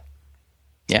shooting.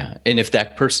 Yeah, and if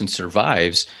that person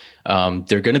survives,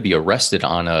 they're going to be arrested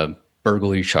on a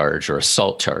burglary charge or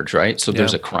assault charge, right? So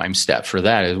there's a crime stat for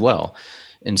that as well.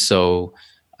 And so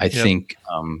I think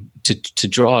to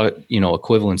draw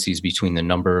equivalencies between the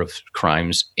number of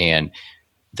crimes and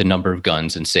the number of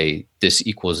guns and say this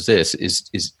equals this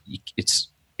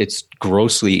it's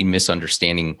grossly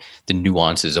misunderstanding the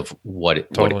nuances of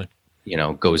what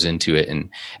goes into it. And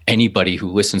anybody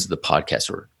who listens to the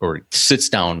podcast or sits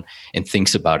down and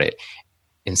thinks about it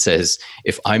and says,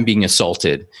 if I'm being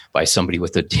assaulted by somebody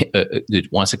that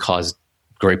wants to cause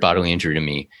great bodily injury to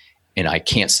me, and I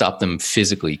can't stop them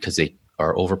physically because they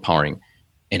are overpowering,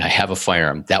 and I have a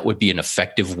firearm, that would be an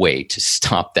effective way to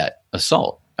stop that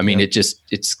assault. I mean,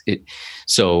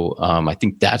 So I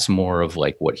think that's more of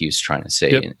like what he was trying to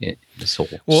say in this whole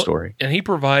story. And he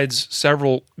provides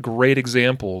several great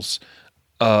examples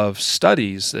of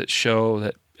studies that show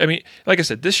that, I mean, like I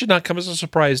said, this should not come as a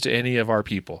surprise to any of our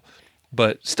people,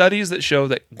 but studies that show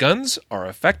that guns are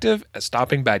effective at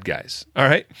stopping bad guys. All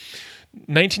right.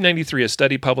 1993, a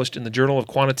study published in the Journal of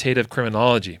Quantitative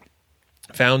Criminology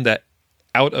found that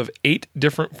out of 8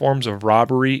 different forms of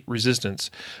robbery resistance,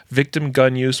 victim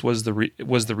gun use was the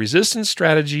resistance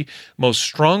strategy most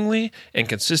strongly and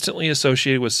consistently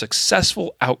associated with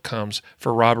successful outcomes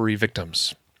for robbery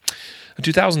victims. A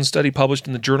 2000 study published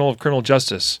in the Journal of Criminal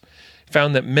Justice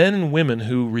found that men and women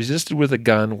who resisted with a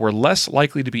gun were less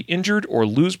likely to be injured or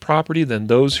lose property than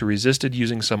those who resisted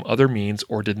using some other means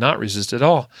or did not resist at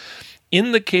all.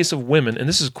 In the case of women, and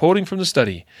this is quoting from the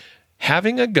study,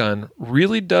 having a gun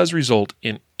really does result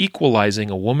in equalizing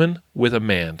a woman with a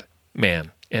man,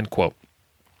 end quote.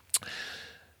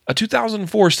 A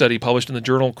 2004 study published in the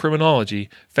journal Criminology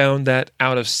found that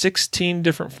out of 16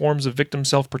 different forms of victim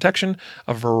self-protection,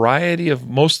 a variety of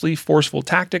mostly forceful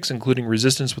tactics, including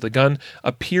resistance with a gun,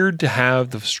 appeared to have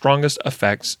the strongest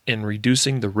effects in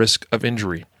reducing the risk of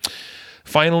injury.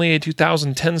 Finally, a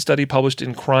 2010 study published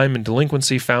in Crime and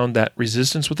Delinquency found that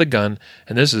resistance with a gun,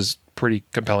 and this is pretty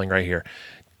compelling right here,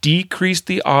 decreased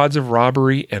the odds of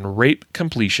robbery and rape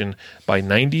completion by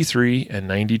 93 and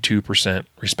 92%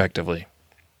 respectively.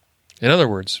 In other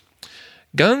words,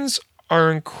 guns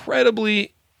are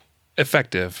incredibly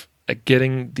effective at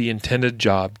getting the intended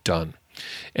job done.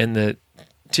 And the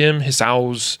Tim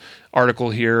Hissau's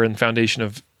article here in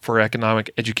Foundation for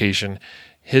Economic Education,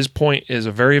 his point is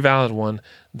a very valid one,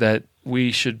 that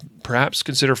we should perhaps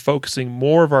consider focusing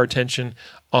more of our attention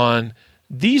on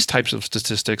these types of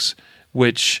statistics,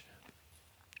 which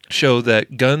show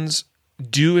that guns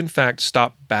do in fact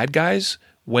stop bad guys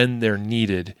when they're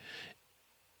needed.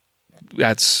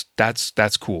 That's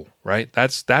cool, right?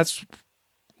 That's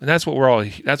what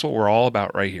we're all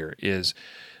about right here.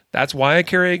 That's why I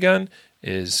carry a gun,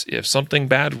 is if something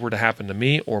bad were to happen to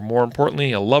me, or more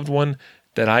importantly, a loved one,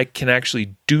 that I can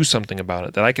actually do something about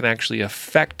it, that I can actually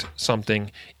affect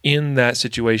something in that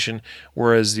situation.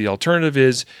 Whereas the alternative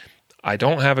is, I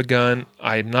don't have a gun,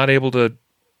 I'm not able to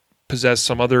possess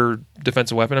some other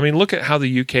defensive weapon. I mean, look at how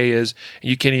the UK is.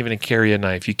 You can't even carry a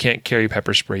knife. You can't carry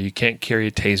pepper spray. You can't carry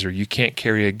a taser. You can't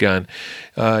carry a gun.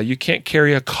 You can't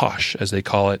carry a kosh, as they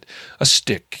call it, a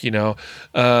stick, you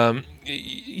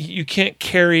can't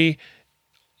carry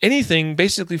anything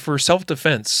basically for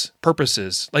self-defense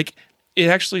purposes. Like, it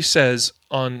actually says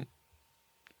on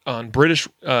British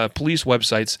police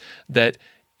websites that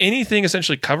anything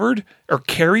essentially covered or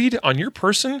carried on your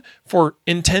person for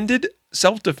intended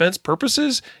self-defense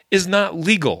purposes is not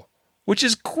legal, which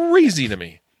is crazy to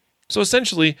me. So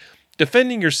essentially,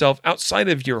 defending yourself outside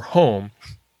of your home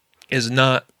is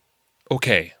not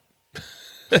okay.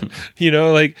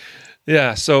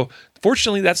 So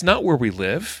fortunately, that's not where we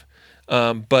live.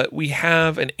 But we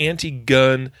have an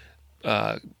anti-gun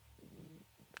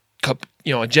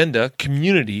agenda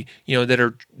community,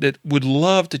 that would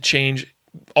love to change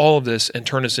all of this and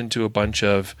turn us into a bunch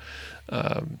of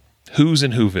who's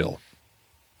in Whoville.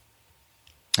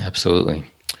 Absolutely.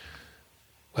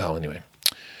 Well, anyway,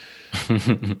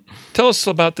 tell us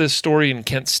about this story in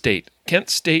Kent State. Kent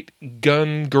State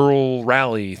Gun Girl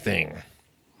Rally thing.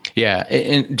 Yeah,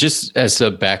 and just as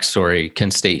a backstory,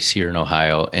 Kent State's here in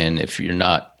Ohio, and if you're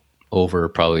not over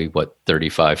probably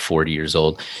 35, 40 years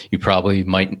old, you probably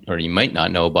might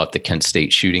not know about the Kent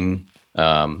State shooting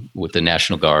with the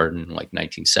National Guard in like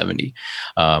 1970,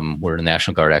 where the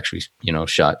National Guard actually,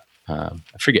 shot I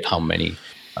forget how many,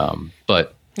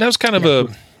 but that was kind of a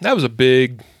big, that was a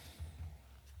big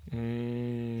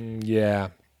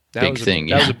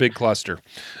cluster,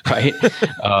 right?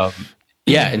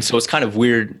 Yeah, and so it's kind of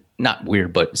weird, not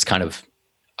weird, but it's kind of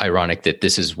ironic that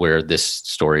this is where this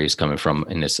story is coming from,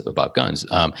 and it's about guns.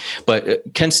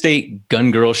 But Kent State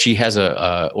Gun Girl, she has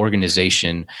a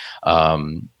organization,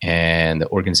 and the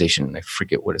organization, I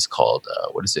forget what it's called.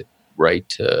 What is it?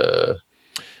 Right? It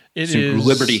is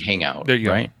Liberty Hangout. There you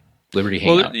right? go. Liberty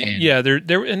Hangout.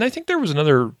 There, and I think there was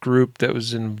another group that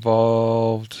was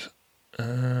involved.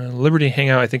 Liberty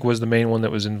Hangout, I think, was the main one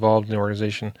that was involved in the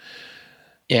organization.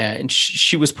 Yeah, and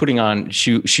she was putting on.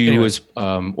 She anyway. was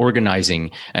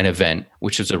organizing an event,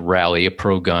 which was a rally, a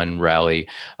pro-gun rally,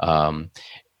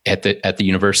 at the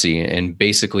university. And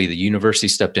basically, the university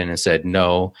stepped in and said,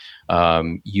 "No,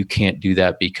 you can't do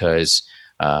that because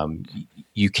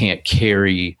you can't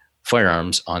carry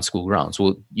firearms on school grounds."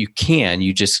 Well, you can.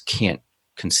 You just can't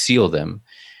conceal them.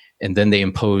 And then they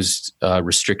imposed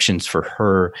restrictions for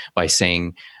her by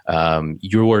saying,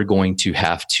 "You're going to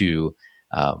have to."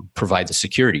 Provide the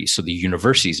security, so the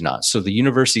university's not. So the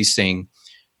university's saying,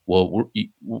 "Well,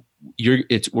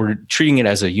 we're treating it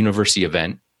as a university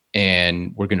event,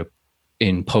 and we're going to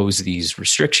impose these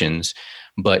restrictions,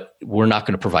 but we're not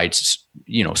going to provide,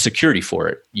 security for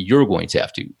it. You're going to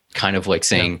have to." Kind of like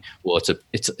saying, "Well,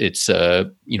 it's a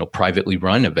privately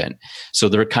run event." So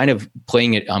they're kind of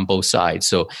playing it on both sides.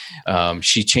 So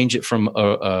she changed it from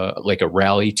like a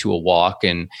rally to a walk,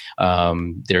 and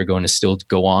they're going to still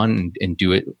go on and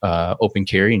do it open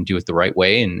carry and do it the right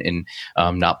way, and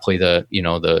not play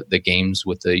the games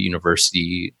with the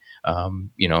university,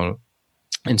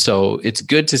 And so it's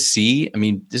good to see. I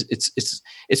mean,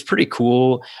 it's pretty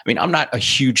cool. I mean, I'm not a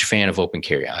huge fan of open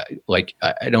carry. I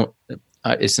don't.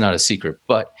 It's not a secret,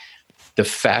 but the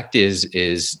fact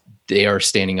is they are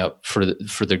standing up for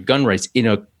their gun rights in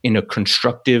a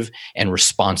constructive and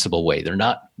responsible way. They're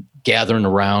not gathering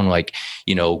around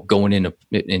going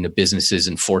into businesses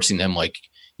and forcing them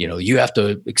you have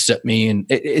to accept me.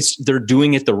 And they're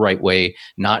doing it the right way,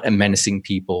 not menacing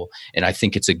people. And I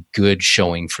think it's a good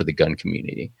showing for the gun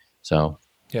community. So,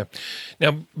 yeah.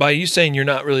 Now, by you saying you're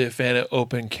not really a fan of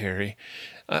open carry,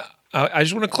 I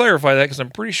just want to clarify that because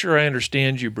I'm pretty sure I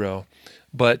understand you, bro.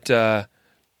 But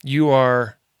you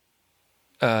are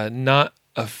not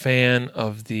a fan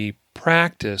of the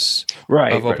practice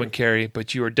of open carry,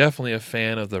 but you are definitely a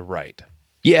fan of the right.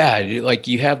 Yeah,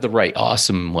 you have the right.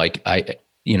 Awesome.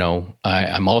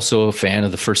 I'm also a fan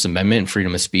of the First Amendment and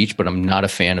freedom of speech, but I'm not a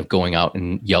fan of going out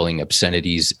and yelling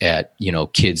obscenities at,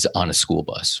 kids on a school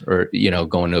bus or,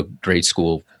 going to grade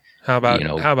school. How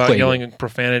about yelling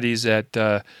profanities at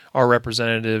our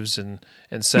representatives and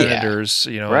senators,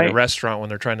 at a restaurant when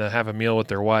they're trying to have a meal with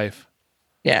their wife?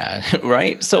 Yeah,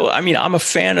 right. So, I mean, I'm a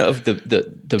fan of the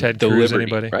Ted Cruz,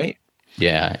 liberty, anybody? Right?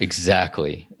 Yeah,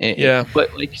 exactly. Yeah.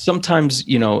 But sometimes,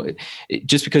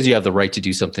 just because you have the right to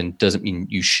do something doesn't mean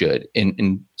you should.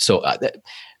 And so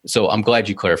I'm glad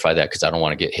you clarified that because I don't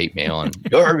want to get hate mail and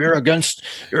you're against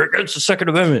the Second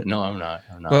Amendment. No, I'm not.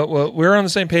 Well, we're on the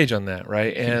same page on that,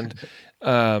 right? And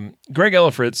Greg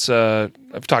Ellifritz,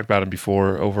 I've talked about him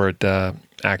before over at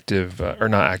Active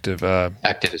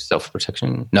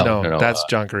Self-Protection. No, that's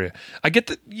John Correa. I get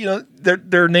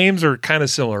that, their names are kind of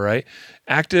similar, right?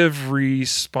 Active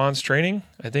Response Training,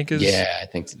 I think is. Yeah, I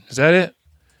think. Is that it?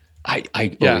 I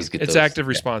always get those. It's Active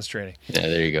Response Training. Yeah,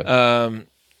 there you go.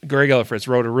 Greg Ellifritz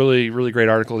wrote a really, really great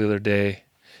article the other day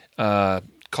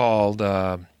called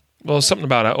something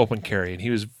about open carry, and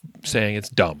he was saying it's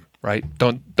dumb, right?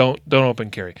 Don't open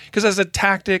carry because as a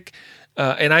tactic,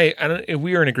 and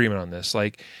we are in agreement on this.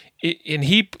 And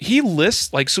he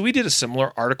lists so we did a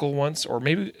similar article once, or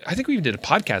maybe I think we even did a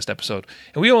podcast episode,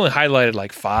 and we only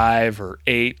highlighted 5 or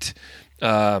 8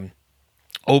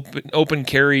 open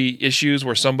carry issues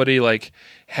where somebody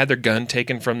had their gun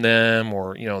taken from them,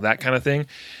 or that kind of thing,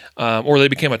 or they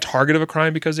became a target of a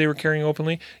crime because they were carrying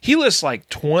openly. He lists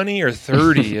 20 or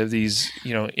 30 of these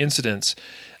incidents,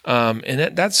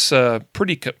 And that's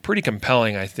pretty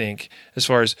compelling, I think, as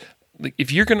far as like,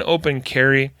 if you're going to open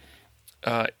carry,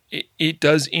 it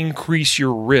does increase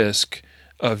your risk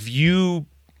of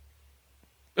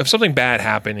something bad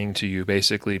happening to you,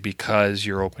 basically, because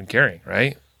you're open carrying,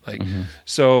 right? Like,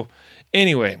 so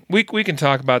anyway, we can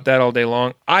talk about that all day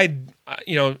long.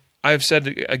 I've said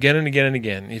it again and again and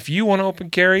again, if you want to open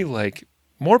carry, like,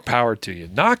 more power to you.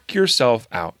 Knock yourself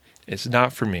out. It's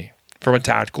not for me from a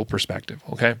tactical perspective,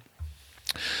 okay?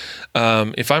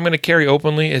 If I'm going to carry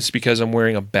openly, it's because I'm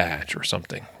wearing a badge or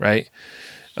something, right?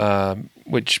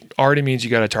 Which already means you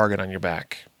got a target on your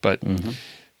back. But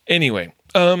anyway,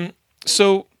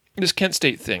 so this Kent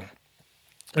State thing.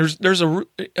 There's a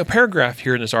paragraph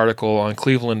here in this article on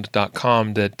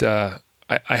Cleveland.com that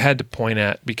I had to point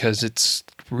at because it's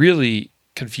really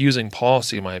confusing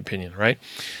policy, in my opinion, right?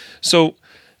 So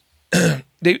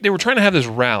they were trying to have this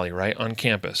rally, right, on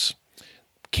campus.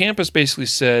 Campus basically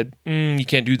said, you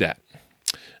can't do that.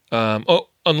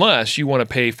 Unless you want to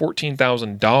pay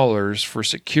 $14,000 for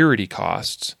security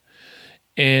costs,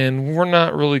 and we're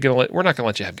not going to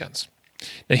let you have guns.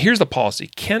 Now, here's the policy.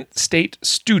 Kent State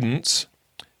students,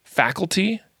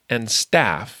 faculty, and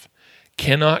staff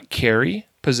cannot carry,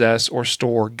 possess, or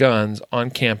store guns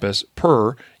on campus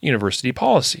per university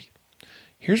policy.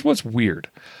 Here's what's weird.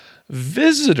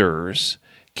 Visitors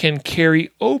can carry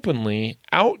openly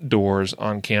outdoors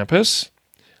on campus,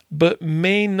 but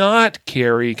may not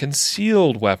carry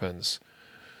concealed weapons.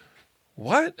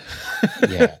 What?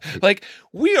 Yeah. Like,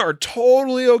 we are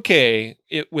totally okay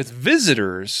with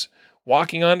visitors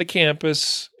walking onto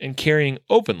campus and carrying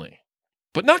openly,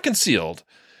 but not concealed.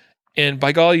 And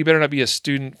by golly, you better not be a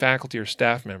student, faculty, or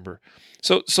staff member.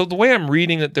 So the way I'm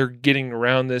reading that they're getting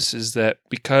around this is that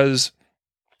because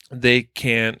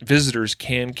visitors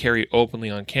can carry openly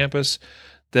on campus,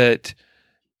 that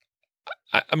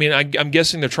I'm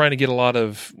guessing they're trying to get a lot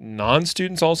of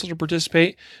non-students also to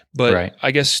participate, but right.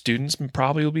 I guess students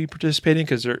probably will be participating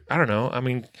because I don't know. I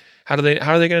mean, how are they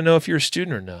going to know if you're a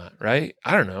student or not, right?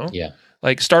 I don't know. Yeah.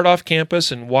 Like, start off campus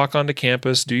and walk onto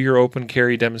campus, do your open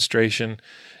carry demonstration,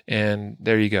 and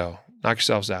there you go. Knock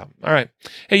yourselves out. All right.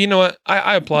 Hey, you know what?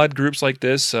 I applaud groups like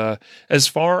this as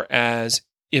far as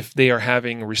if they are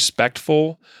having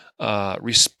respectful,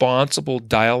 responsible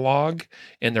dialogue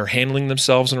and they're handling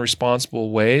themselves in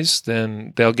responsible ways,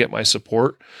 then they'll get my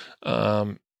support.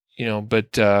 Yeah,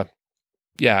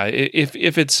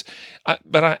 if it's,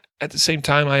 but at the same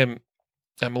time,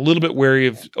 I'm a little bit wary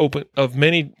of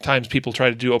many times people try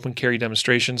to do open carry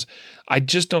demonstrations. I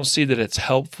just don't see that it's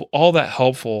helpful, all that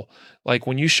helpful. Like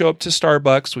when you show up to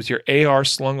Starbucks with your AR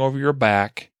slung over your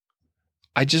back,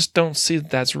 I just don't see that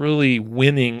that's really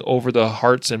winning over the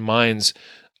hearts and minds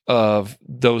of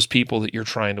those people that you're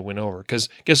trying to win over. Because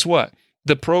guess what?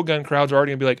 The pro-gun crowds are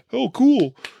already going to be like, oh,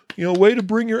 cool. Way to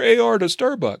bring your AR to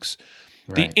Starbucks.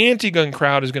 Right. The anti-gun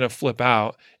crowd is going to flip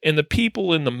out. And the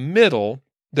people in the middle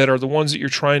that are the ones that you're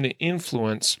trying to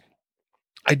influence,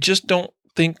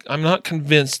 I'm not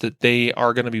convinced that they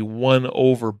are going to be won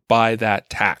over by that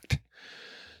tact.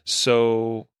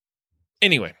 So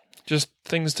anyway, just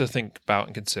things to think about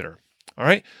and consider. All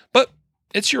right. But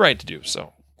it's your right to do.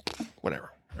 So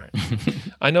whatever. All right.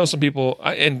 I know some people,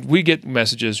 and we get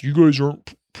messages, you guys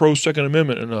aren't pro Second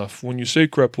Amendment enough when you say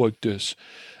crap like this.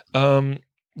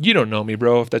 You don't know me,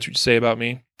 bro, if that's what you say about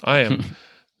me. I am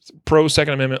pro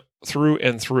Second Amendment through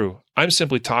and through. I'm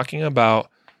simply talking about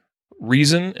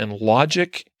reason and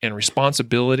logic and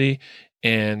responsibility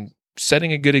and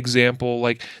setting a good example,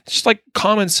 just like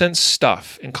common sense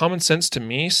stuff. And common sense to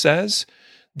me says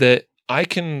that I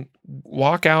can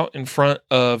walk out in front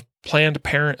of Planned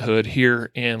Parenthood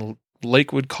here in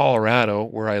Lakewood, Colorado,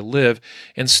 where I live,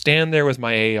 and stand there with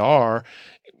my AR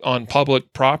on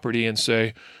public property and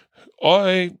say,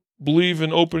 I believe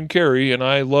in open carry and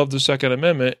I love the Second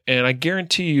Amendment. And I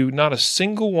guarantee you not a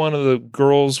single one of the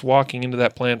girls walking into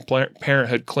that Planned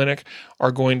Parenthood clinic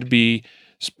are going to be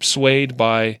swayed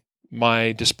by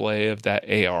my display of that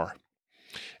AR.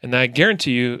 And I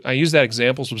guarantee you, I use that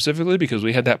example specifically because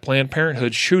we had that Planned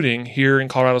Parenthood shooting here in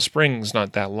Colorado Springs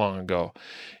not that long ago.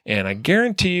 And I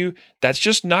guarantee you that's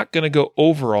just not going to go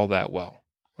over all that well.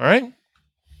 All right?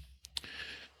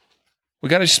 We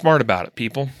got to be smart about it,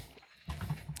 people.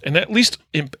 And at least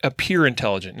appear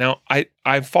intelligent. Now,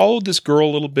 I followed this girl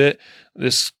a little bit,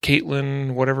 this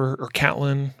Caitlin, whatever, or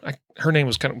Catlin. Her name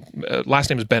was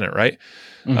last name is Bennett, right?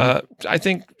 Mm-hmm. I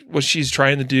think what she's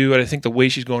trying to do, and I think the way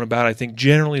she's going about it, I think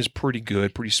generally is pretty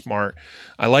good, pretty smart.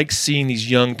 I like seeing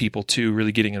these young people, too,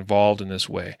 really getting involved in this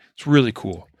way. It's really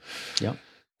cool. Yeah.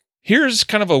 Here's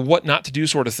kind of a what not to do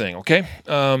sort of thing, okay?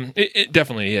 It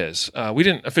definitely is. We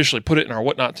didn't officially put it in our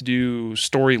what not to do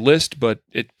story list, but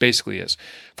it basically is.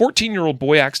 14-year-old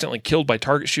boy accidentally killed by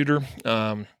target shooter.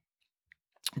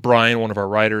 Brian, one of our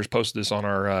writers, posted this on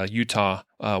our Utah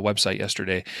website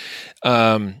yesterday.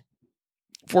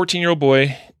 14-year-old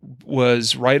boy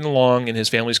was riding along in his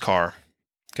family's car,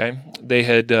 okay? They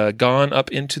had gone up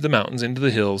into the mountains, into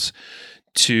the hills,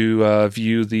 to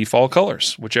view the fall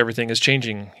colors, which everything is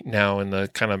changing now in the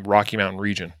kind of Rocky Mountain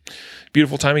region.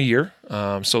 Beautiful time of year.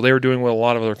 So they were doing what a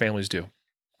lot of other families do.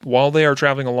 While they are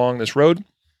traveling along this road,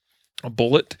 a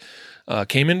bullet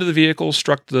came into the vehicle,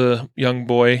 struck the young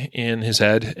boy in his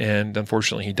head, and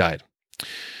unfortunately he died.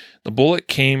 The bullet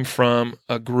came from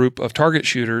a group of target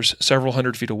shooters several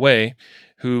hundred feet away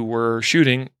who were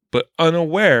shooting, but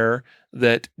unaware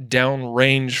that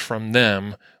downrange from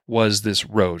them was this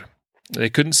road. They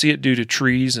couldn't see it due to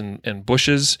trees and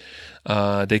bushes.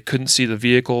 They couldn't see the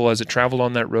vehicle as it traveled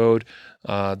on that road.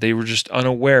 They were just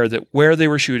unaware that where they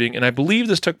were shooting, and I believe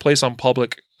this took place on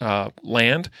public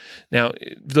land. Now,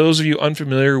 those of you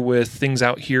unfamiliar with things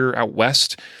out here out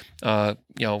west,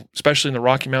 especially in the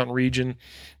Rocky Mountain region,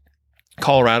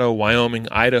 Colorado, Wyoming,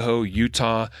 Idaho,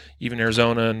 Utah, even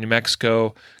Arizona, New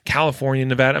Mexico, California,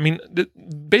 Nevada. I mean,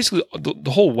 basically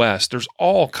the whole West, there's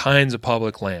all kinds of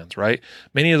public lands, right?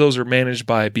 Many of those are managed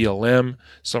by BLM.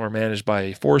 Some are managed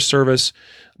by Forest Service,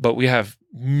 but we have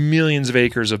millions of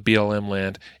acres of BLM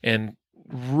land, and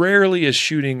rarely is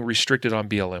shooting restricted on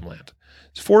BLM land.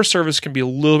 Forest Service can be a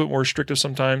little bit more restrictive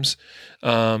sometimes,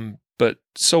 but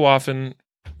so often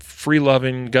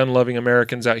free-loving, gun-loving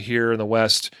Americans out here in the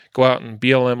West go out in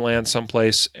BLM land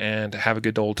someplace and have a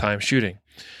good old time shooting.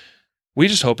 We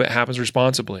just hope it happens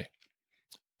responsibly.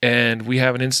 And we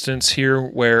have an instance here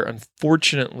where,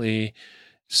 unfortunately,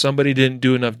 somebody didn't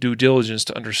do enough due diligence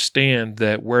to understand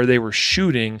that where they were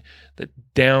shooting, that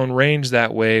downrange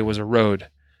that way was a road.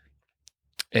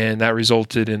 And that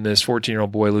resulted in this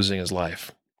 14-year-old boy losing his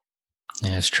life.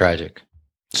 Yeah, it's tragic.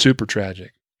 Super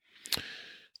tragic.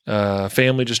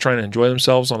 Family just trying to enjoy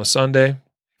themselves on a Sunday,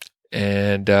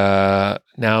 and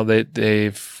now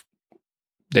they're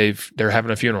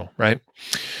having a funeral, right?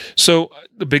 So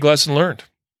the big lesson learned,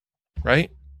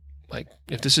 right? Like,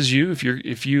 if this is you,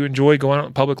 if you enjoy going out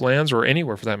in public lands or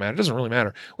anywhere for that matter, it doesn't really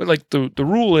matter. But like the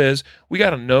rule is, we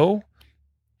got to know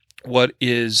what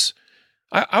is.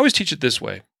 I always teach it this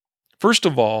way. First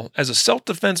of all, as a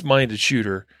self-defense minded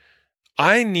shooter,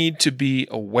 I need to be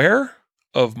aware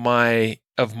of my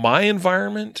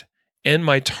environment and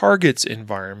my target's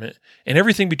environment and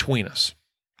everything between us,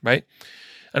 right?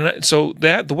 And so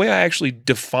that the way I actually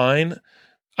define,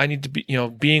 I need to be,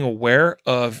 being aware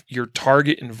of your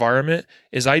target environment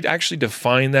is I actually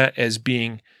define that as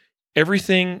being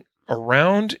everything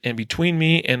around and between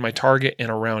me and my target and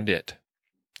around it.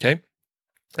 Okay?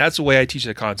 That's the way I teach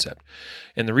the concept.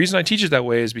 And the reason I teach it that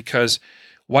way is because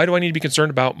why do I need to be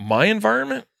concerned about my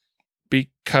environment?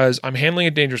 Because I'm handling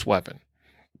a dangerous weapon.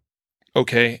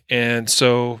 Okay, and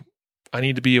so I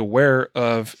need to be aware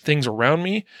of things around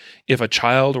me. If a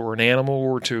child or an animal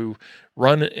were to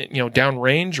run,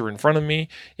 downrange or in front of me,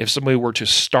 if somebody were to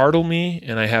startle me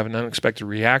and I have an unexpected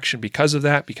reaction because of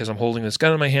that, because I'm holding this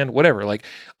gun in my hand, whatever, like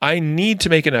I need to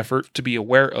make an effort to be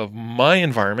aware of my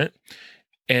environment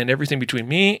and everything between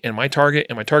me and my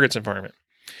target's environment.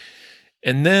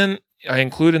 And then I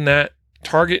include in that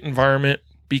target environment,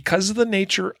 because of the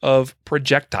nature of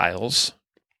projectiles.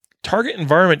 Target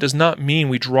environment does not mean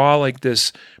we draw like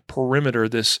this perimeter,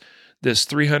 this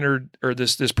 300 or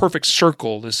this perfect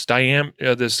circle, this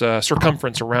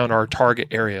circumference around our target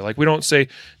area. Like we don't say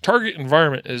target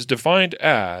environment is defined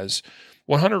as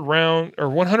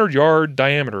 100 yard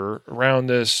diameter around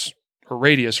this, or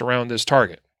radius around this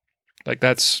target. Like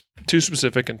that's too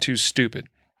specific and too stupid.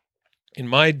 In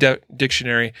my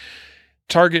dictionary,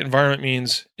 target environment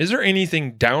means, is there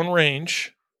anything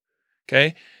downrange,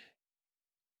 okay,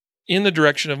 in the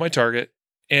direction of my target,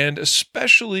 and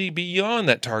especially beyond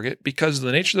that target, because of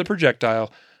the nature of the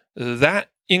projectile, that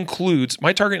includes,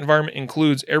 my target environment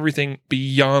includes everything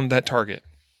beyond that target.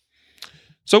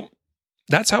 So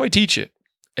that's how I teach it,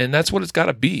 and that's what it's got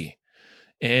to be.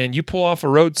 And you pull off a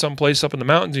road someplace up in the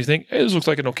mountains, you think, hey, this looks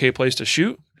like an okay place to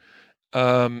shoot.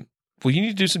 Well, you need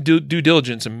to do some due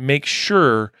diligence and make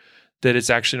sure that it's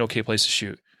actually an okay place to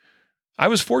shoot. I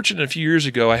was fortunate a few years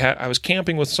ago. I was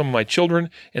camping with some of my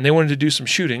children, and they wanted to do some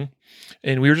shooting,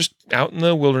 and we were just out in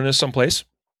the wilderness someplace.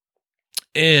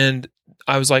 And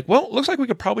I was like, well, it looks like we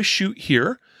could probably shoot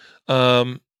here.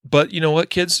 But you know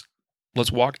what, kids?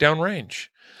 Let's walk down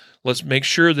range. Let's make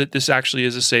sure that this actually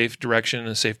is a safe direction and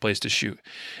a safe place to shoot.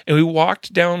 And we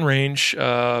walked down range,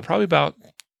 probably about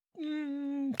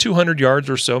 200 yards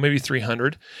or so, maybe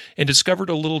 300, and discovered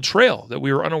a little trail that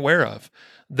we were unaware of.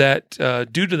 That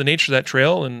due to the nature of that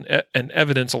trail and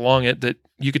evidence along it, that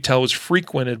you could tell was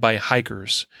frequented by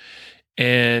hikers.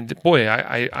 And boy,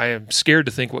 I am scared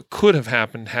to think what could have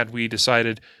happened had we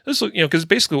decided this. Because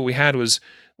basically what we had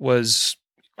was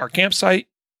our campsite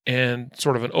and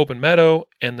sort of an open meadow,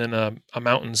 and then a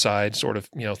mountainside sort of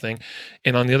thing.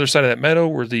 And on the other side of that meadow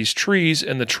were these trees,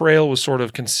 and the trail was sort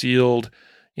of concealed.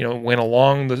 Went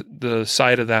along the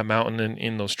side of that mountain and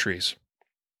in those trees.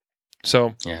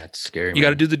 So yeah, it's scary. You got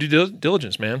to do the due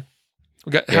diligence, man.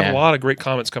 We have a lot of great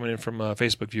comments coming in from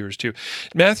Facebook viewers too.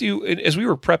 Matthew, as we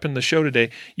were prepping the show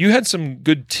today, you had some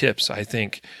good tips, I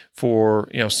think, for,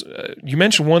 you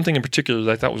mentioned one thing in particular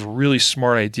that I thought was a really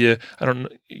smart idea. I don't know,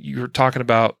 you were talking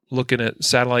about looking at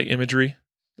satellite imagery.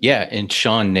 Yeah, and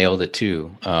Sean nailed it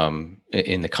too.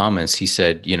 In the comments, he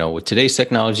said, with today's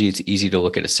technology, it's easy to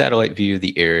look at a satellite view of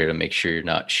the area to make sure you're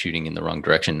not shooting in the wrong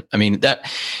direction. I mean,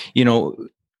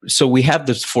 so we have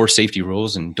the 4 safety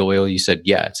rules, and Doyle, you said,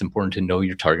 yeah, it's important to know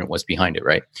your target, what's behind it,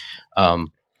 right?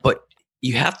 But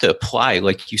you have to apply,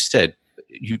 like you said,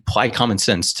 you apply common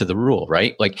sense to the rule,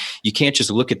 right? Like you can't just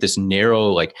look at this narrow,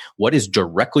 like what is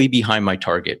directly behind my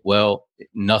target? Well,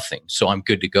 nothing. So I'm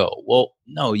good to go. Well,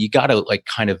 no, you got to like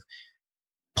kind of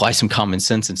apply some common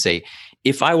sense and say,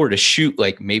 if I were to shoot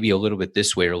like maybe a little bit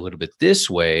this way or a little bit this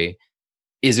way,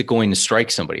 is it going to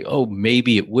strike somebody? Oh,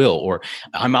 maybe it will. Or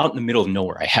I'm out in the middle of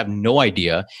nowhere. I have no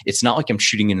idea. It's not like I'm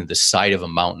shooting into the side of a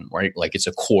mountain, right? Like it's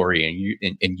a quarry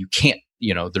and you can't,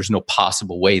 there's no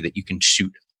possible way that you can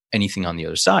shoot anything on the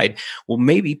other side. Well,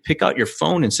 maybe pick out your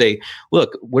phone and say,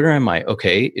 look, where am I?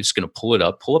 Okay. It's going to pull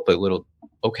up a little.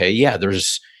 Okay. Yeah.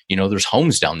 There's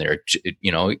homes down there,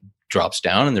 it drops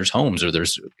down and there's homes, or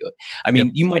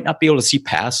you might not be able to see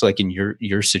past like in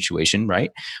your situation,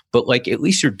 right? But like at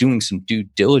least you're doing some due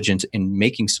diligence and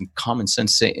making some common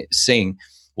sense saying,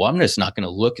 well, I'm just not going to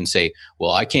look and say,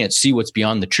 well, I can't see what's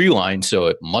beyond the tree line, so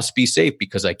it must be safe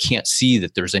because I can't see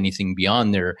that there's anything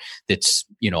beyond there that's,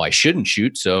 I shouldn't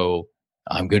shoot, so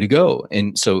I'm good to go.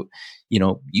 And so,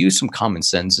 use some common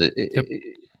sense.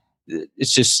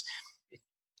 It's just,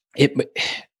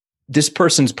 this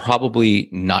person's probably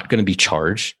not going to be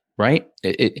charged, right?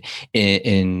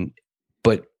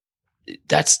 But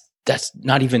that's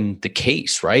not even the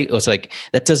case, right? It's like,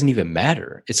 that doesn't even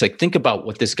matter. It's like, think about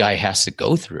what this guy has to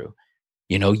go through.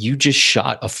 You just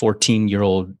shot a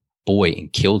 14-year-old boy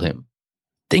and killed him.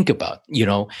 Think about,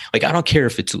 like, I don't care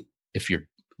if you're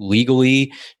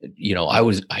legally,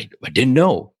 I didn't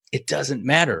know. It doesn't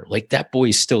matter. Like, that boy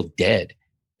is still dead,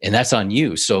 and that's on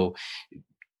you. So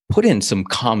put in some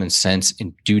common sense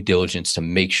and due diligence to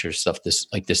make sure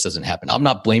this doesn't happen. I'm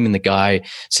not blaming the guy,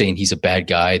 saying he's a bad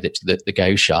guy, that the guy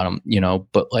who shot him,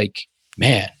 but like,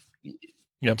 man,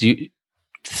 do you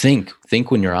think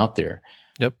when you're out there?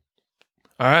 Yep.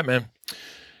 All right, man.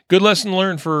 Good lesson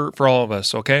learned for all of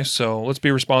us. Okay. So let's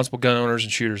be responsible gun owners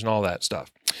and shooters and all that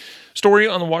stuff. Story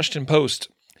on the Washington Post.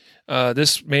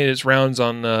 This made its rounds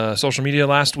on social media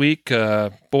last week.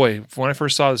 Boy, when I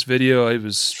first saw this video, it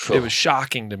was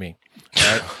shocking to me.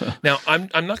 Right? Now,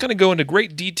 I'm not going to go into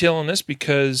great detail on this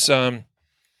because I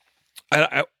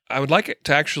would like it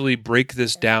to actually break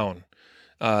this down.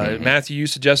 Matthew, you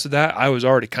suggested that. I was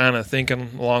already kind of thinking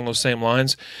along those same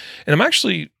lines, and I'm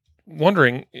actually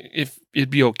wondering if it'd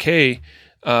be okay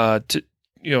to,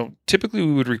 typically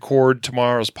we would record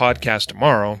tomorrow's podcast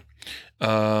tomorrow.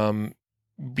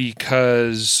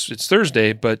 Because it's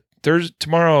Thursday, but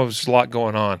tomorrow's a lot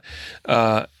going on.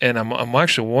 And I'm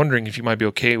actually wondering if you might be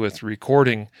okay with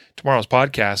recording tomorrow's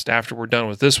podcast after we're done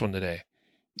with this one today.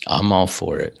 I'm all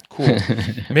for it. Cool.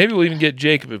 Maybe we'll even get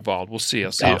Jacob involved. We'll see.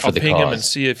 I'll ping him and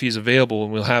see if he's available,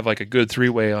 and we'll have like a good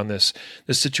 3-way on this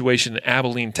situation in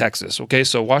Abilene, Texas. Okay,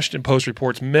 so Washington Post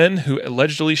reports men who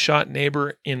allegedly shot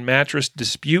neighbor in mattress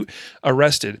dispute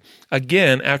arrested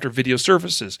again after video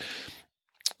surfaces.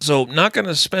 So not going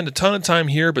to spend a ton of time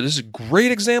here, but this is a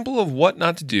great example of what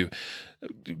not to do.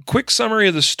 Quick summary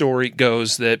of the story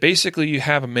goes that basically you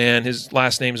have a man, his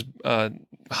last name is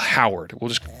Howard. We'll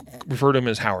just refer to him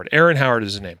as Howard. Aaron Howard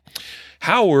is his name.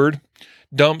 Howard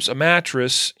dumps a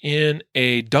mattress in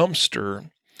a dumpster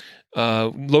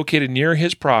located near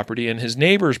his property and his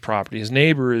neighbor's property. His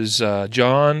neighbor is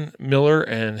John Miller,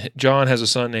 and John has a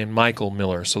son named Michael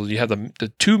Miller. So you have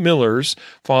the two Millers,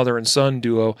 father and son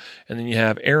duo, and then you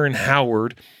have Aaron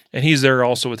Howard, and he's there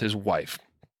also with his wife.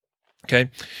 Okay,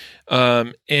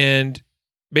 and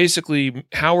basically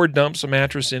Howard dumps a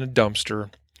mattress in a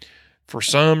dumpster. For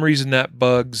some reason that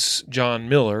bugs John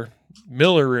Miller,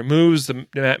 Miller removes the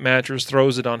mattress,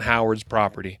 throws it on Howard's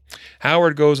property.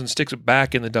 Howard goes and sticks it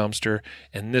back in the dumpster,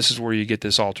 and this is where you get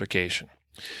this altercation.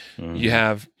 Mm-hmm. You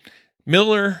have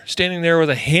Miller standing there with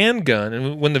a handgun,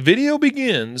 and when the video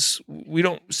begins, we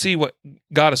don't see what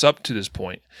got us up to this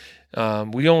point.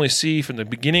 We only see from the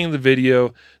beginning of the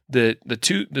video that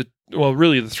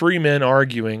the three men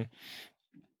arguing.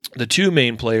 The two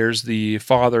main players, the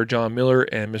father, John Miller,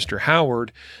 and Mr.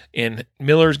 Howard, and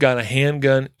Miller's got a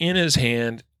handgun in his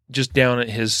hand just down at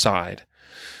his side.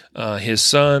 His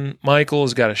son, Michael,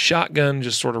 has got a shotgun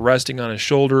just sort of resting on his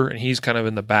shoulder, and he's kind of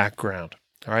in the background.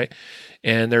 All right.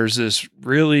 And there's this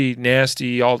really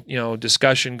nasty,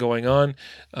 discussion going on.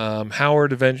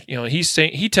 Howard eventually,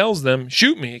 he tells them,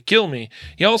 "Shoot me, kill me."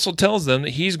 He also tells them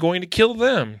that he's going to kill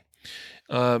them.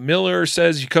 Miller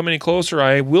says, "You come any closer,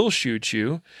 I will shoot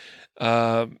you."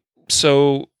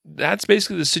 So that's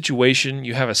basically the situation.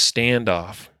 You have a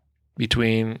standoff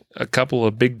between a couple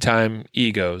of big time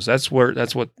egos. That's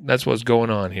what's going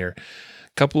on here.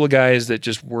 A couple of guys that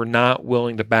just were not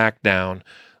willing to back down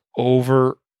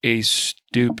over a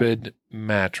stupid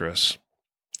mattress.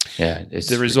 Yeah.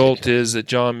 The result is that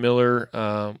John Miller,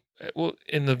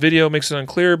 in the video makes it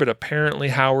unclear, but apparently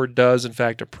Howard does in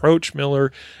fact approach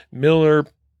Miller. Miller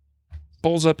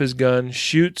pulls up his gun,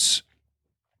 shoots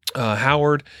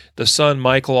Howard. The son,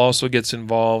 Michael, also gets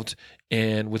involved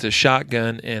and with a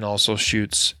shotgun and also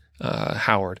shoots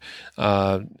Howard.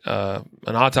 An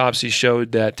autopsy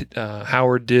showed that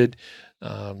Howard did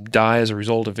die as a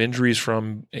result of injuries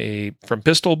from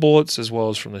pistol bullets as well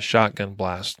as from the shotgun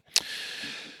blast.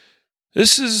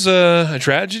 This is a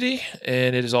tragedy,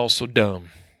 and it is also dumb,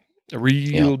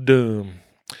 dumb.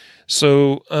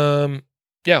 So,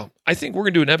 I think we're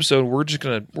gonna do an episode. We're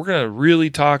gonna really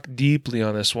talk deeply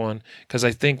on this one because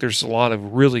I think there's a lot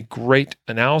of really great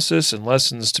analysis and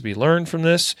lessons to be learned from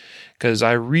this. Because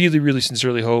I really, really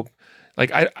sincerely hope,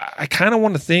 I kind of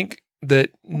want to think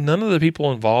that none of the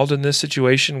people involved in this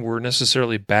situation were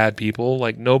necessarily bad people.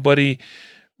 Like nobody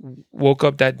woke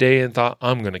up that day and thought,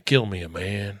 "I'm gonna kill me a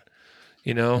man."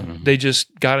 They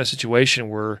just got a situation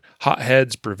where hot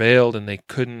heads prevailed and they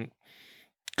couldn't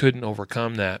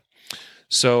overcome that.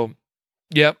 So,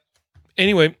 yeah.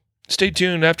 Anyway, stay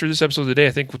tuned after this episode of the day.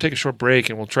 I think we'll take a short break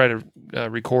and we'll try to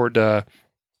record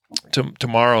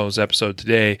tomorrow's episode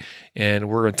today, and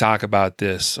we're going to talk about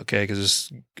this, okay?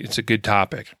 Because it's a good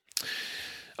topic.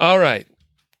 All right.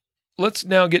 Let's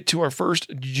now get to our first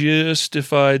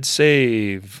justified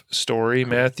save story,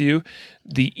 Matthew.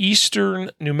 The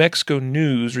Eastern New Mexico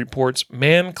News reports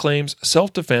man claims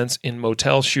self-defense in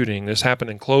motel shooting. This happened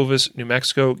in Clovis, New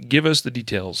Mexico. Give us the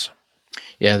details.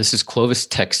 Yeah, this is Clovis,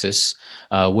 Texas.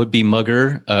 Would-be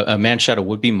mugger, a man shot a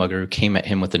would-be mugger who came at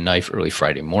him with a knife early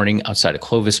Friday morning outside a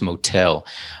Clovis motel.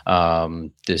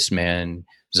 This man,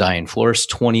 Zion Flores,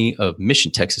 20, of Mission,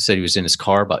 Texas, said he was in his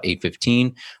car about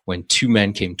 8:15 when two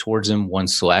men came towards him, one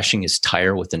slashing his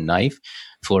tire with a knife.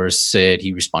 Flores said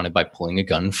he responded by pulling a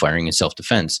gun and firing in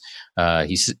self-defense.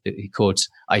 He quotes,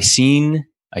 I seen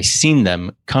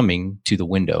them coming to the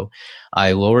window.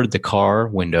 I lowered the car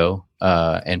window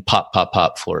and pop, pop,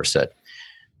 pop, Flores said.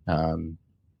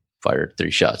 Fired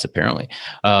 3 shots, apparently.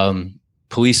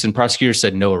 Police and prosecutors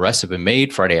said no arrests have been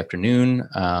made Friday afternoon.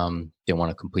 They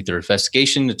want to complete their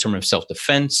investigation, determine if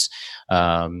self-defense.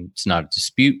 It's not a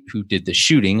dispute who did the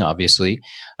shooting, obviously.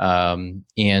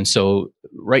 And so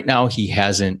right now he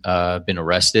hasn't been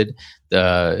arrested.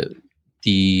 One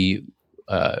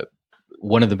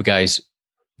of the guys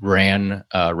ran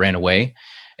away,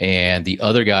 and the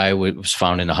other guy was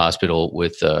found in a hospital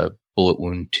with a bullet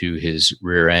wound to his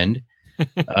rear end.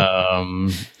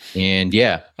 And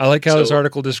yeah, I like how this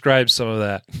article describes some of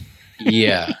that.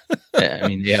 Yeah. I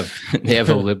mean, they have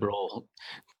a liberal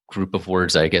group of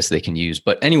words I guess they can use,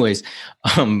 but anyways,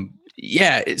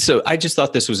 yeah. So I just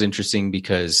thought this was interesting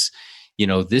because,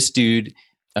 this dude,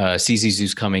 sees these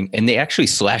dudes coming and they actually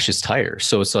slash his tire.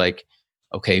 So it's like,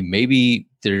 okay, maybe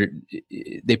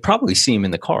they probably see him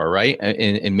in the car, right?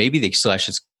 And maybe they slash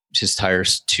his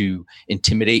tires to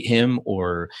intimidate him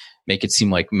or make it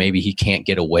seem like maybe he can't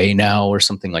get away now or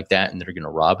something like that, and they're going to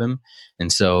rob him.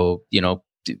 And so,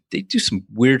 they do some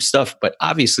weird stuff, but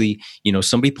obviously,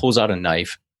 somebody pulls out a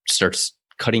knife, starts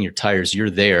cutting your tires,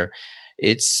 you're there.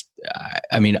 It's,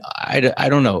 I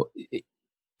don't know.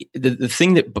 The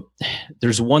thing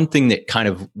there's one thing that kind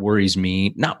of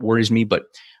not worries me, but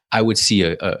I would see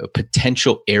a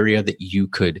potential area that you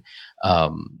could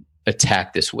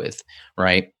attack this with,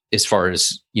 right? As far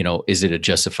as, is it a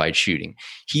justified shooting?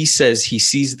 He says he's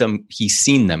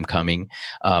seen them coming,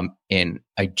 and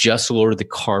I just lowered the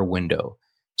car window.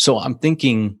 So I'm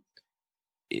thinking,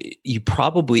 you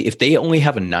probably, if they only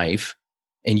have a knife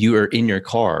and you are in your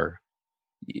car,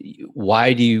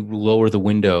 why do you lower the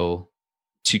window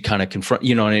to kind of confront,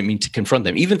 you know what I mean? To confront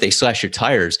them? Even if they slash your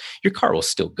tires, your car will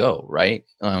still go, right?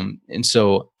 And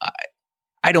so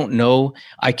I don't know.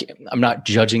 I'm not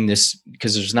judging this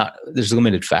because there's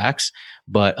limited facts,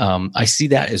 but I see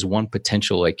that as one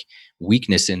potential like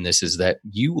weakness in this, is that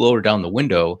you lower down the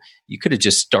window, you could have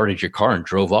just started your car and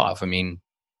drove off. I mean,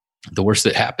 the worst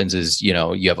that happens is, you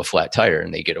have a flat tire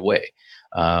and they get away.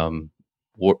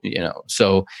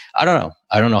 So I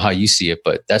don't know how you see it,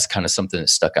 but that's kind of something that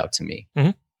stuck out to me.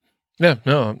 Mm-hmm. Yeah,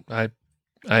 no, I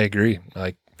agree.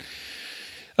 Like,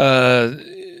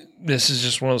 this is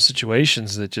just one of those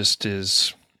situations that just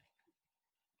is.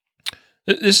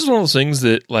 This is one of those things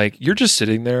that, like, you're just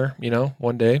sitting there,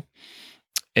 one day,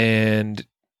 and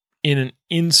in an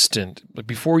instant, but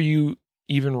before you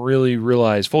even really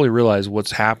fully realize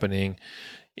what's happening,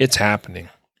 it's happening,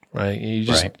 right? You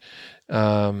just,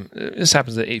 this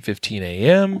happens at 8:15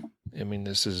 a.m. I mean,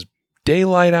 this is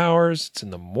daylight hours. It's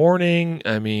in the morning.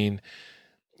 I mean,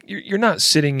 you're not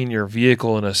sitting in your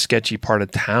vehicle in a sketchy part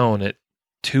of town at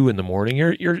 2 in the morning.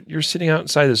 You're sitting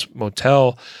outside this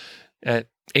motel at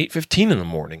 8:15 in the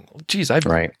morning. Geez, I've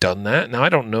done that. Now I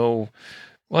don't know.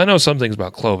 Well, I know some things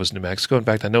about Clovis, New Mexico. In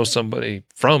fact, I know somebody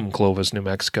from Clovis, New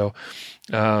Mexico.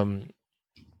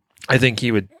 I think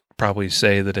he would probably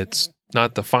say that it's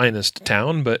not the finest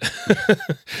town, but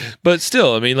but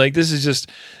still, I mean, like, this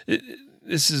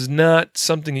is not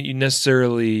something that you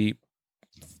necessarily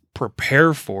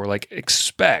prepare for, like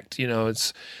expect.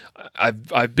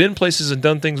 I've been places and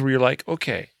done things where you're like,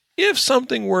 okay, if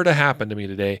something were to happen to me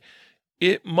today,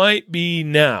 it might be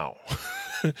now.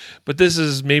 But this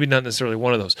is maybe not necessarily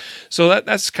one of those. So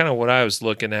that's kind of what I was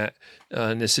looking at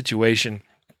in this situation,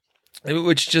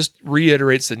 which just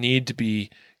reiterates the need to be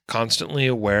constantly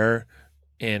aware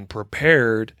and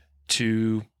prepared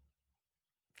to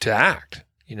act.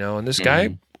 And this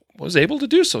guy was able to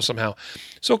do so somehow.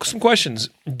 So some questions.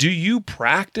 Do you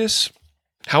practice,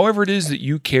 however it is that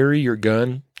you carry your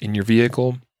gun in your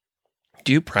vehicle,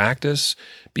 do you practice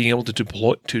being able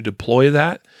to deploy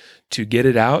that, to get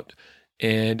it out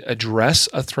and address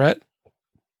a threat,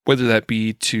 whether that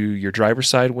be to your driver's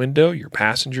side window, your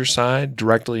passenger side,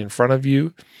 directly in front of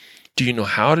you? Do you know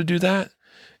how to do that?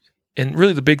 And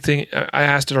really the big thing, I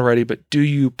asked it already, but do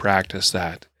you practice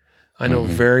that? I know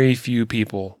very few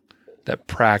people that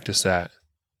practice that.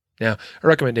 Now, a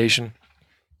recommendation,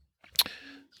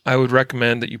 I would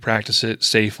recommend that you practice it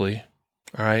safely.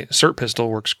 All right. A SIRT pistol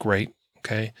works great.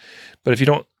 Okay. But if you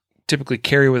don't typically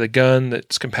carry with a gun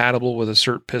that's compatible with a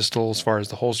SIRT pistol as far as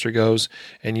the holster goes,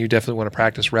 and you definitely want to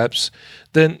practice reps,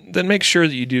 then make sure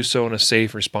that you do so in a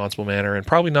safe, responsible manner, and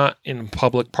probably not in a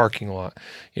public parking lot.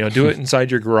 Do it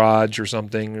inside your garage or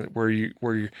something where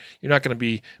you're not going to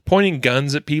be pointing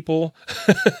guns at people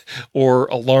or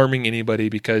alarming anybody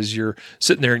because you're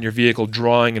sitting there in your vehicle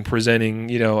drawing and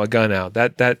presenting, a gun out.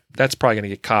 That's probably going to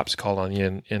get cops called on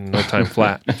you in no time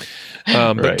flat.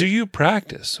 But do you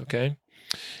practice? Okay.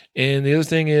 And the other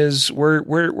thing is, where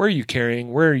are you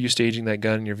carrying? Where are you staging that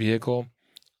gun in your vehicle?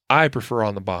 I prefer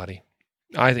on the body.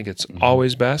 I think it's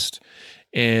always best.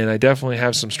 And I definitely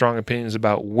have some strong opinions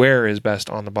about where is best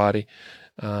on the body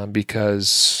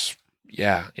because,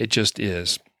 it just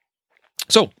is.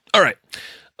 So, all right.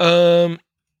 You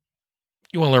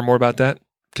want to learn more about that?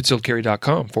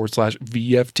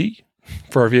 concealedcarry.com/VFT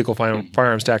for our vehicle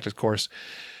firearms tactics course.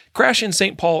 Crash in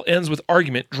St. Paul ends with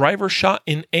argument. Driver shot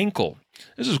in ankle.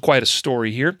 This is quite a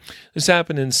story here. This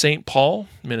happened in St. Paul,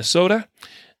 Minnesota.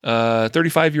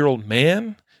 35-year-old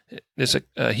man.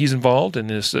 He's involved, and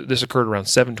this occurred around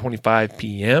 7:25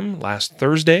 p.m. last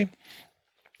Thursday.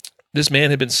 This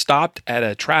man had been stopped at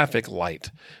a traffic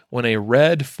light when a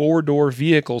red 4-door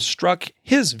vehicle struck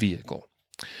his vehicle.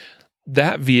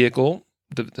 That vehicle,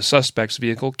 the suspect's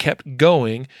vehicle, kept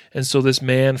going, and so this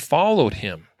man followed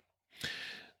him.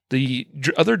 The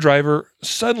other driver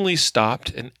suddenly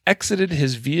stopped and exited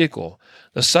his vehicle.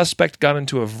 The suspect got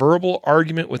into a verbal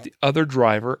argument with the other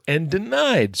driver and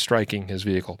denied striking his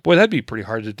vehicle. Boy, that'd be pretty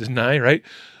hard to deny, right?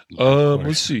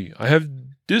 Let's see. I have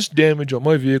this damage on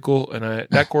my vehicle, and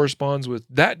that corresponds with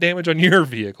that damage on your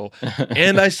vehicle.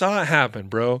 And I saw it happen,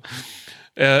 bro.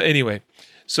 Anyway,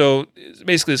 so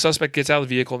basically the suspect gets out of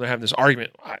the vehicle, and they're having this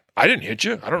argument. I didn't hit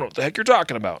you. I don't know what the heck you're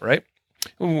talking about, right?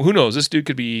 Who knows? This dude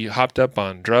could be hopped up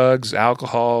on drugs,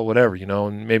 alcohol, whatever,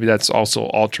 and maybe that's also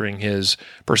altering his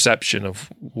perception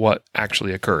of what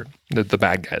actually occurred. The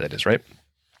bad guy, that is, right?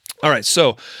 All right,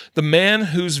 so the man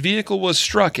whose vehicle was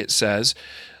struck, it says,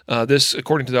 this,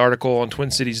 according to the article on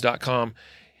twincities.com,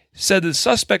 said the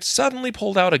suspect suddenly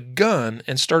pulled out a gun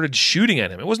and started shooting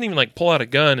at him. It wasn't even like pull out a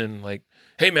gun and like,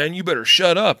 hey man, you better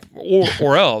shut up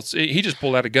or else. He just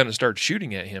pulled out a gun and started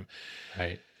shooting at him.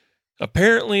 Right.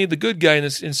 Apparently, the good guy in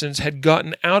this instance had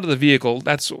gotten out of the vehicle.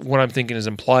 That's what I'm thinking is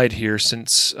implied here,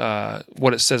 since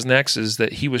what it says next is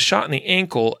that he was shot in the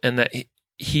ankle and that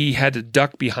he had to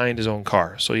duck behind his own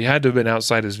car. So he had to have been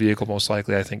outside his vehicle, most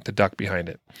likely, I think, to duck behind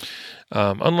it.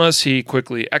 Unless he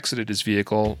quickly exited his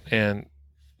vehicle and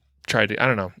tried to, I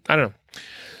don't know.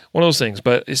 One of those things.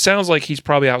 But it sounds like he's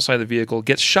probably outside the vehicle,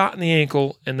 gets shot in the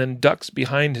ankle, and then ducks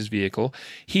behind his vehicle.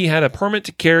 He had a permit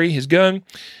to carry his gun,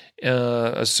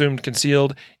 assumed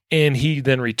concealed, and he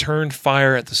then returned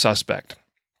fire at the suspect.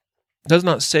 Does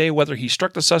not say whether he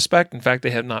struck the suspect. In fact,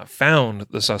 they have not found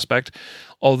the suspect,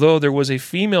 although there was a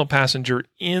female passenger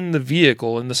in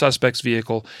the suspect's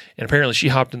vehicle, and apparently she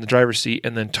hopped in the driver's seat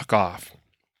and then took off.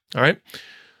 All right.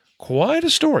 Quite a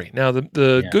story. Now,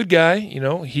 the good guy,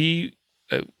 he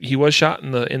was shot in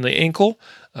the ankle.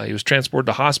 He was transported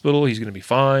to hospital. He's going to be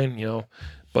fine,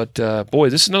 But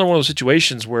boy, this is another one of those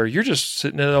situations where you're just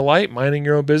sitting at a light, minding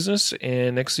your own business,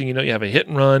 and next thing you know, you have a hit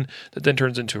and run that then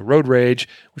turns into a road rage,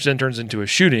 which then turns into a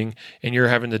shooting, and you're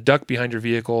having to duck behind your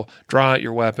vehicle, draw out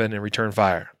your weapon, and return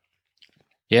fire.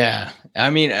 Yeah, I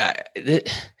mean,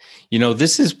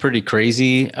 this is pretty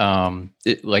crazy.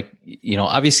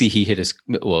 Obviously he hit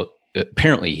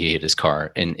apparently he hit his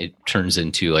car, and it turns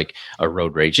into like a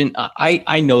road rage. And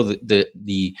I know that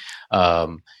the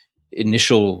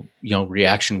initial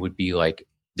reaction would be like,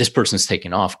 this person's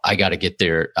taking off, I got to get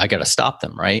there, I got to stop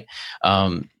them, right?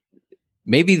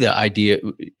 Maybe the idea,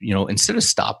 instead of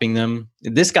stopping them,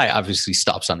 this guy obviously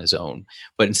stops on his own,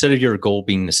 but instead of your goal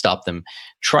being to stop them,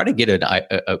 try to get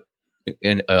a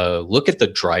look at the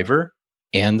driver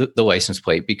and the license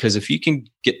plate, because if you can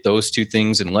get those two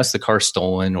things, unless the car's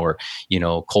stolen or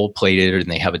cold plated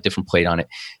and they have a different plate on it,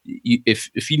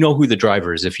 if you know who the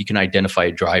driver is, if you can identify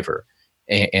a driver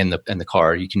and the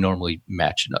car, you can normally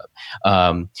match it up.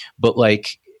 But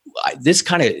like this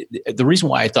kind of, the reason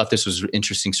why I thought this was an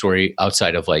interesting story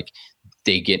outside of like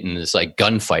they get in this like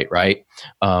gunfight, right?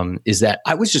 Is that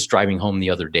I was just driving home the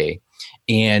other day,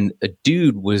 and a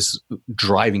dude was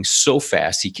driving so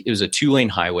fast. It was a 2-lane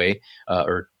highway,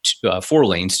 or 4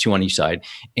 lanes, 2 on each side.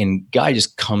 And guy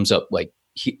just comes up like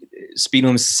speed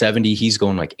limit 70. He's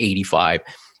going like 85,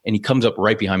 and he comes up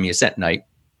right behind me. It's at night.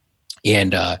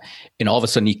 And all of a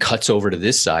sudden he cuts over to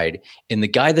this side, and the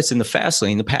guy that's in the fast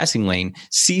lane, the passing lane,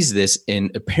 sees this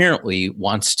and apparently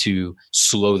wants to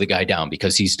slow the guy down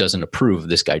because he doesn't approve of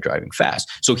this guy driving fast.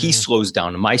 So he slows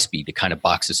down to my speed to kind of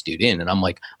box this dude in. And I'm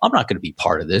like, I'm not going to be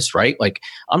part of this, right? Like,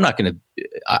 I'm not going to,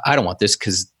 I don't want this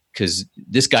because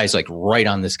this guy's like right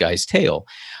on this guy's tail.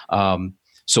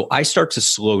 So I start to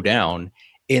slow down.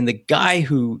 And the guy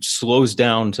who slows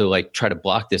down to like try to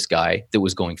block this guy that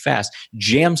was going fast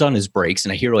jams on his brakes,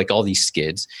 and I hear like all these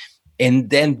skids. And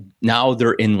then now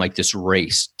they're in like this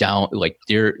race down, like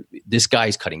this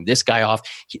guy's cutting this guy off.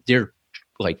 They're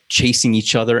like chasing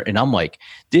each other. And I'm like,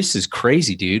 this is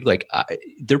crazy, dude. Like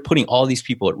they're putting all these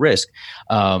people at risk.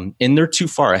 And they're too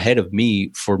far ahead of me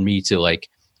for me to like,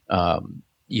 to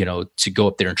go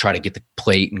up there and try to get the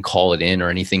plate and call it in or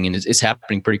anything. And it's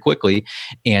happening pretty quickly.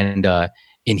 And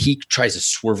he tries to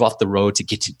swerve off the road to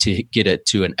get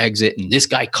to an exit, and this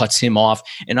guy cuts him off.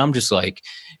 And I'm just like,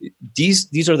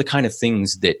 these are the kind of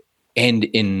things that end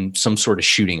in some sort of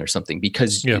shooting or something,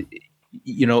 because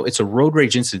it's a road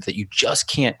rage incident that you just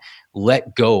can't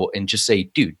let go and just say,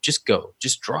 dude, just go,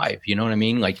 just drive. You know what I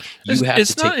mean? Like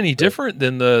it's not any different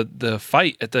than the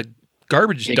fight at the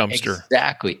garbage dumpster.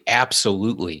 Exactly.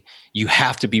 Absolutely. You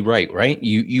have to be right?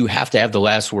 You have to have the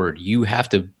last word. You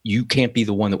can't be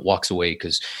the one that walks away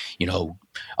because, no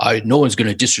one's going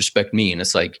to disrespect me. And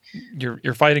it's like,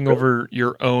 you're fighting over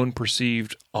your own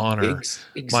perceived honor.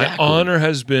 Exactly. My honor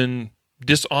has been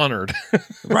dishonored.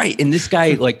 Right. And this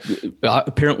guy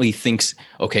apparently thinks,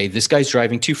 okay, this guy's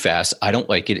driving too fast. I don't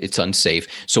like it. It's unsafe.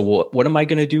 So what am I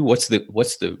going to do? What's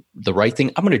the right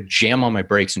thing? I'm going to jam on my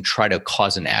brakes and try to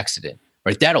cause an accident,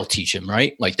 right? That'll teach him,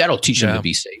 right? Like that'll teach him to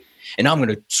be safe. And I'm going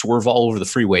to swerve all over the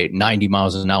freeway at 90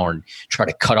 miles an hour and try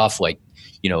to cut off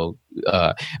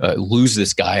lose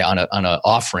this guy on a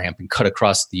off ramp and cut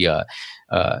across the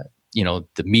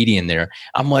median there.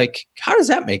 I'm like, how does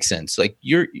that make sense? Like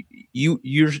you're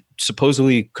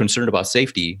supposedly concerned about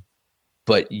safety,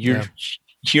 but you're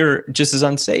just as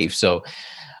unsafe. So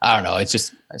I don't know. It's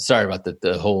just, sorry about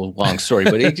the whole long story,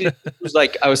 but it was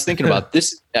like, I was thinking about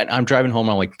this, and I'm driving home.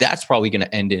 And I'm like, that's probably going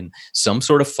to end in some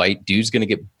sort of fight. Dude's going to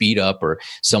get beat up, or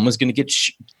someone's going to get,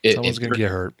 someone's going to get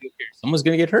hurt. Someone's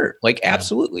going to get hurt. Like,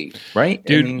 absolutely. Right.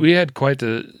 Dude, I mean, we had quite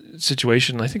the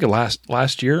situation. I think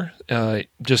last year,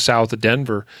 just south of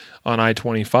Denver on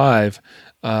I-25.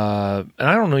 And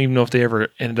I don't even know if they ever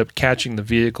ended up catching the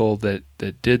vehicle that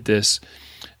did this,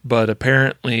 but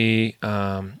apparently,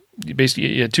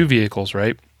 basically you had two vehicles,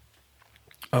 right?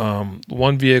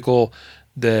 One vehicle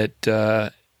is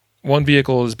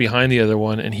behind the other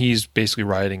one, and he's basically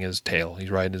riding his tail.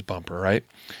 He's riding his bumper, right?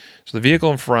 So the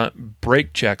vehicle in front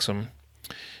brake checks him,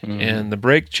 and the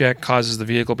brake check causes the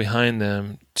vehicle behind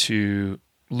them to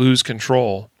lose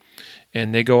control,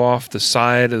 and they go off the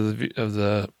side of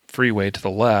the freeway to the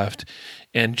left,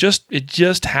 and it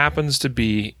just happens to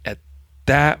be at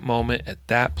that moment, at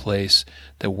that place,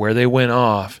 that where they went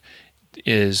off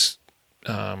is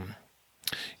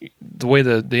the way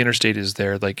the interstate is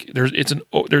there. Like there's an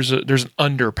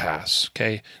underpass.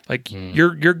 Okay, like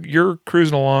you're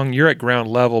cruising along, you're at ground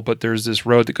level, but there's this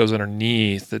road that goes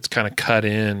underneath that's kind of cut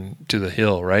in to the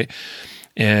hill, right?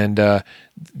 And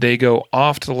they go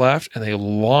off to the left, and they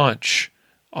launch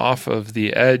off of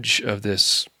the edge of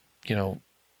this,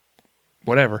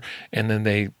 whatever, and then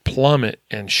they plummet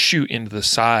and shoot into the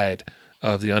side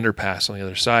of the underpass on the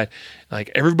other side. Like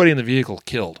everybody in the vehicle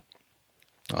killed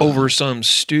over some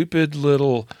stupid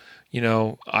little,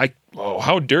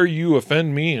 how dare you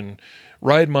offend me and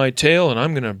ride my tail, and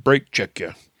I'm going to brake check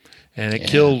you. And it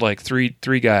killed like three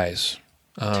guys.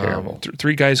 Terrible.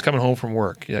 Three guys coming home from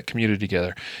work that commuted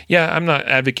together. Yeah, I'm not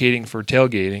advocating for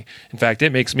tailgating. In fact,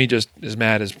 it makes me just as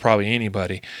mad as probably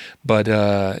anybody. But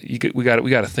we got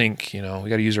to think. We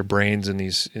got to use our brains in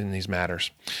these matters.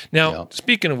 Now,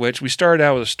 speaking of which, we started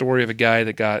out with a story of a guy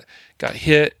that got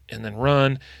hit and then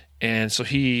run, and so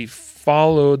he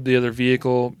followed the other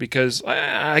vehicle, because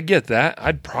I get that.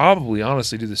 I'd probably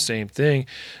honestly do the same thing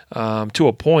to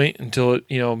a point until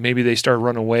maybe they started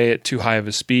running away at too high of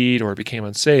a speed or it became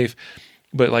unsafe.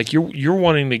 But like you're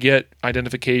wanting to get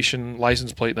identification,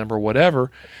 license plate number, whatever,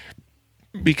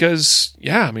 because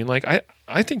I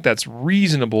think that's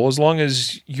reasonable as long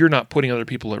as you're not putting other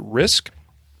people at risk.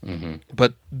 Mm-hmm.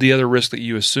 But the other risk that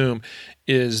you assume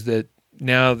is that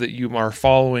now that you are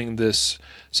following this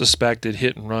suspected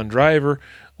hit and run driver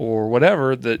or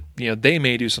whatever, that they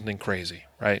may do something crazy,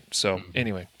 right? So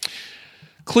anyway,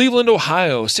 Cleveland,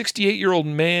 Ohio, 68-year-old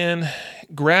man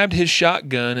grabbed his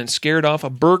shotgun and scared off a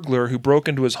burglar who broke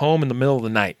into his home in the middle of the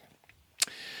night.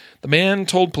 The man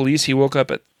told police he woke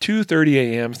up at 2:30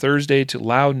 a.m. Thursday to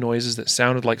loud noises that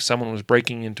sounded like someone was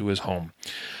breaking into his home.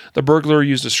 The burglar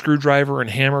used a screwdriver and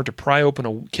hammer to pry open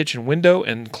a kitchen window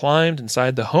and climbed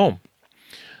inside the home.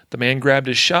 The man grabbed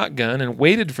his shotgun and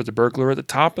waited for the burglar at the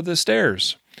top of the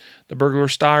stairs. The burglar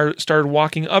started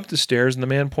walking up the stairs, and the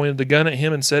man pointed the gun at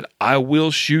him and said, "I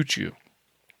will shoot you."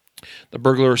 The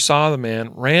burglar saw the man,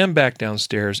 ran back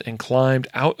downstairs, and climbed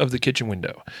out of the kitchen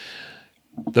window.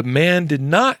 The man did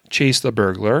not chase the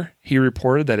burglar. He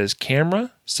reported that his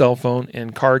camera, cell phone,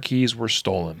 and car keys were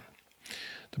stolen.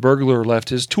 The burglar left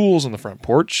his tools on the front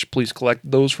porch. Police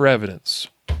collected those for evidence.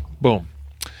 Boom.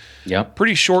 Yeah.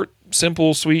 Pretty short,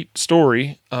 simple, sweet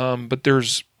story, but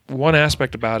there's one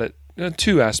aspect about it,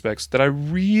 two aspects that I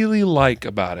really like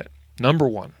about it. Number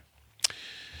one,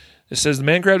 it says the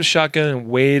man grabbed a shotgun and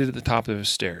waited at the top of his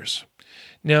stairs.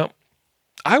 Now,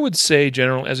 I would say,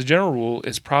 as a general rule,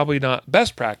 it's probably not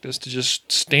best practice to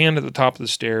just stand at the top of the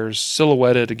stairs,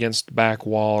 silhouetted against the back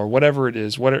wall or whatever it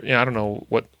is. I don't know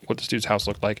what this dude's house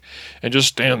looked like, and just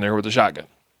stand there with a shotgun.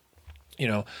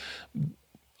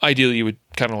 Ideally, you would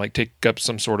kind of like take up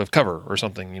some sort of cover or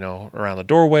something, around the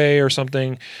doorway or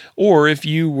something. Or if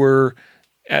you were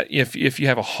if you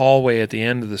have a hallway at the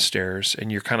end of the stairs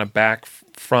and you're kind of back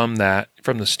from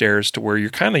the stairs to where you're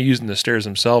kind of using the stairs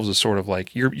themselves as sort of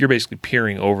like you're basically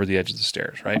peering over the edge of the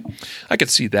stairs, right? I could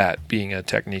see that being a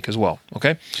technique as well.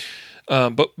 Okay,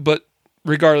 but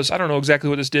regardless, I don't know exactly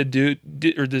what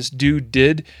this dude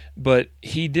did, but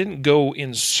he didn't go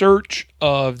in search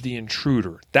of the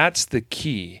intruder. That's the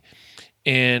key.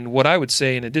 And what I would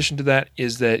say in addition to that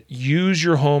is that use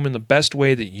your home in the best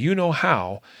way that you know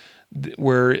how,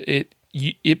 where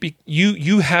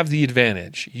you have the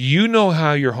advantage. You know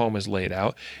how your home is laid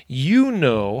out. You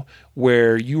know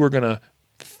where you are going to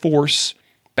force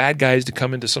bad guys to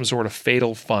come into some sort of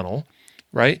fatal funnel,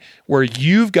 right? Where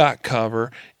you've got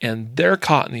cover and they're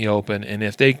caught in the open. And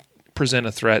if they present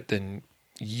a threat, then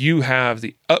you have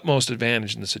the utmost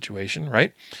advantage in the situation,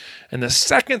 right? And the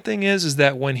second thing is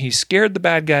that when he scared the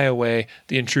bad guy away,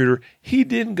 the intruder, he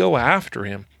didn't go after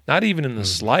him. not even in the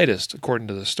slightest, according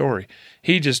to the story.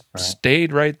 He just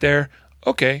stayed right there.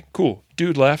 Okay, cool.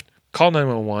 Dude left, call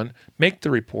 911, make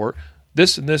the report.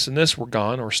 This and this and this were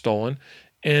gone or stolen.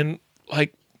 And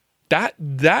like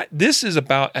this is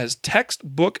about as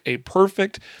textbook a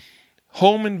perfect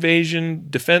home invasion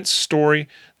defense story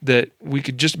that we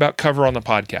could just about cover on the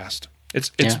podcast.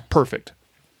 It's perfect.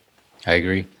 I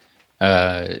agree.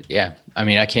 Yeah. I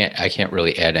mean, I can't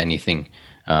really add anything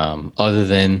other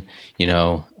than,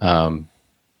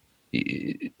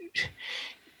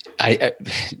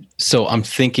 so I'm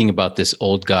thinking about this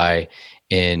old guy,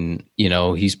 and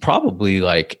he's probably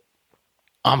like,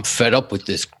 I'm fed up with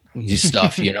this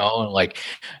stuff, and like,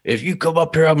 if you come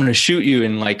up here, I'm going to shoot you.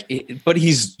 And like, but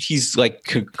he's like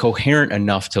coherent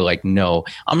enough to like, no,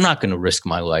 I'm not going to risk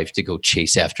my life to go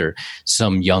chase after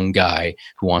some young guy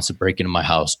who wants to break into my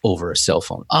house over a cell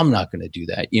phone. I'm not going to do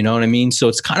that. You know what I mean? So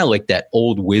it's kind of like that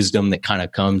old wisdom that kind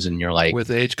of comes, and you're like, with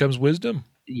age comes wisdom.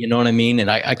 You know what I mean? And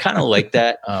I kind of like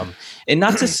that. And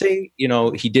not to say,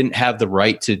 he didn't have the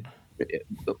right to,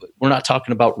 we're not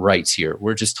talking about rights here.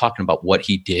 We're just talking about what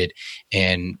he did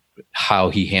and how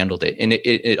he handled it. And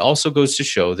it also goes to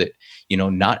show that,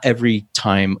 not every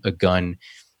time a gun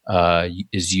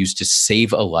is used to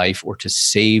save a life or to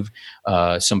save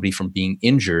somebody from being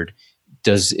injured,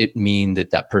 does it mean that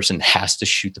that person has to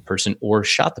shoot the person or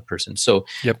shot the person? So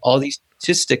all these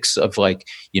statistics of like,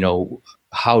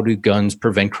 how do guns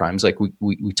prevent crimes, like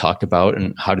we talked about,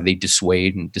 and how do they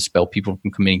dissuade and dispel people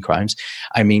from committing crimes?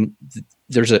 I mean,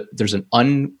 there's an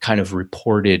kind of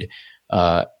reported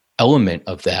element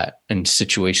of that in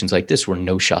situations like this where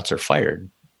no shots are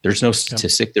fired. There's no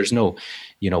statistic. There's no,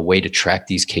 way to track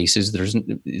these cases.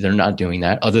 They're not doing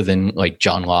that, other than like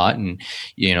John Lott and,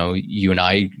 you and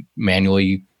I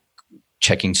manually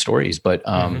checking stories. But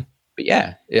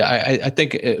yeah, I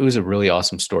think it was a really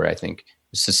awesome story. I think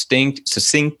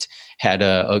succinct, had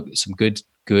some good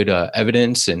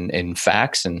evidence and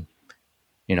facts, and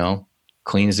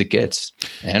clean as it gets,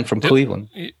 and from Cleveland.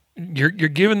 You're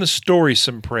giving the story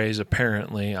some praise.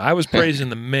 Apparently, I was praising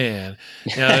the man.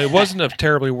 It wasn't a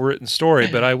terribly written story,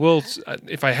 but I will.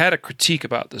 If I had a critique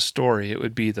about the story, it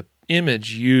would be the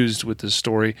image used with this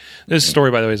story. This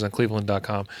story, by the way, is on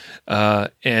Cleveland.com,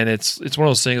 and it's one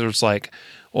of those things where it's like,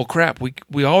 well, crap,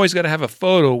 we always got to have a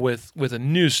photo with a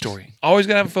news story. Always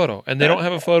got to have a photo. And they don't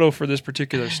have a photo for this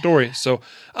particular story. So,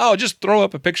 just throw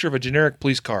up a picture of a generic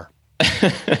police car.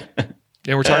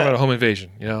 And we're talking about a home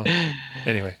invasion,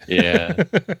 Anyway. Yeah.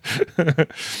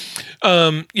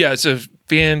 It's a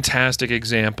fantastic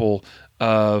example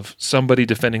of somebody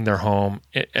defending their home.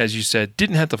 As you said,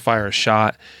 didn't have to fire a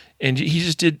shot. And he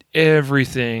just did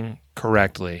everything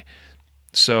correctly.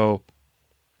 So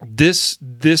this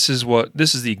is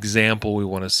the example we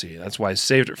want to see. That's why I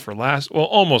saved it for last. Well,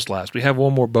 almost last. We have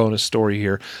one more bonus story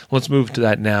here. Let's move to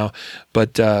that now.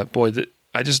 But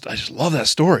I just love that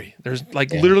story. There's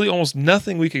literally almost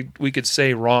nothing we could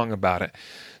say wrong about it.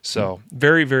 So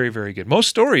very, very, very good. Most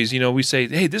stories, we say,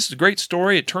 hey, this is a great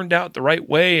story. It turned out the right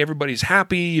way. Everybody's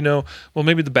happy. Well,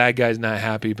 maybe the bad guy's not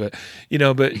happy, but you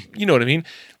know what I mean.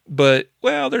 But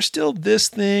there's still this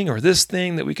thing or this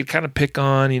thing that we could kind of pick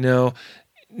on.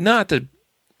 Not to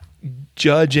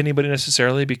judge anybody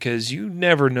necessarily, because you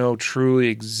never know truly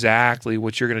exactly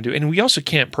what you're going to do. And we also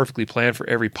can't perfectly plan for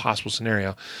every possible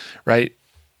scenario, right?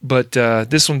 But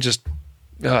this one just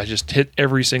hit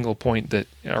every single point that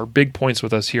are big points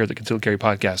with us here at the Concealed Carry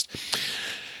Podcast.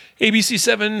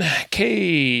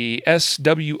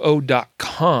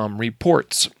 ABC7KSWO.com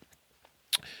reports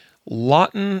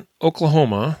Lawton,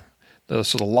 Oklahoma.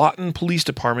 So the Lawton Police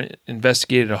Department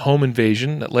investigated a home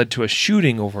invasion that led to a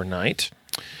shooting overnight.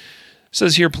 It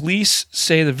says here, police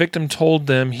say the victim told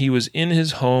them he was in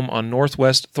his home on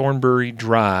Northwest Thornbury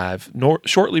Drive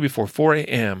shortly before 4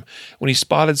 a.m. when he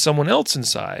spotted someone else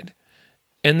inside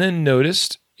and then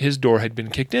noticed his door had been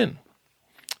kicked in.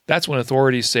 That's when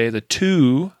authorities say the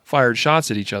two fired shots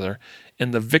at each other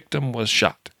and the victim was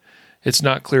shot. It's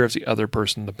not clear if the other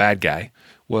person, the bad guy,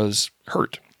 was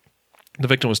hurt. The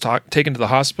victim was taken to the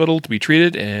hospital to be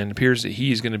treated, and it appears that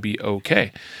he is going to be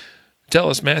okay. Tell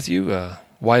us, Matthew,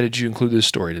 why did you include this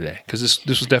story today? Because this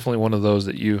was definitely one of those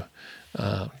that you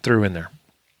threw in there.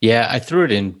 Yeah, I threw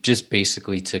it in just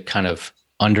basically to kind of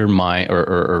undermine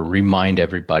or remind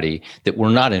everybody that we're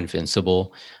not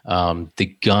invincible.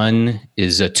 The gun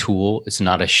is a tool. It's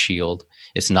not a shield.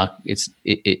 We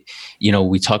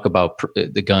talk about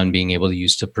the gun being able to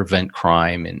use to prevent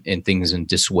crime and things and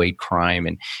dissuade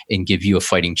crime and give you a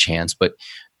fighting chance. But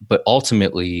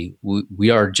ultimately we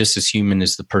are just as human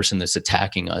as the person that's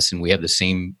attacking us, and we have the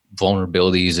same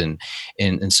vulnerabilities.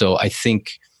 And so I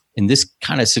think in this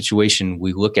kind of situation,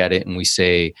 we look at it and we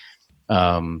say,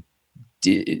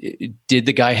 did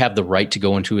the guy have the right to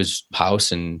go into his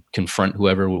house and confront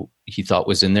whoever he thought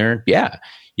was in there? Yeah.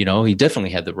 He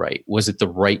definitely had the right. Was it the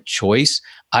right choice?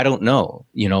 I don't know.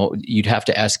 You'd have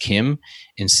to ask him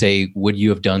and say, would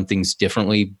you have done things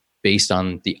differently based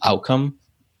on the outcome?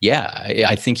 Yeah,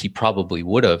 I think he probably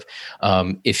would have.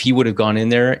 If he would have gone in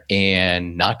there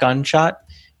and not gotten shot,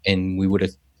 and we would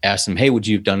have asked him, hey, would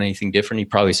you have done anything different? He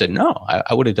probably said, no,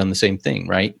 I would have done the same thing,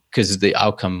 right? Because the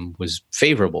outcome was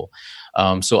favorable.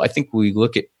 So I think we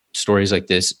look at stories like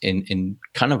this and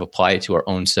kind of apply it to our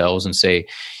own selves and say,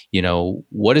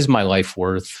 what is my life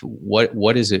worth?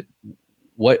 What is it?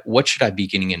 What should I be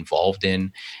getting involved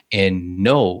in? And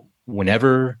know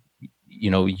whenever,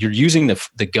 you're using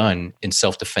the gun in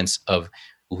self-defense of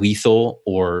lethal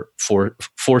or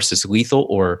force is lethal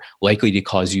or likely to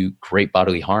cause you great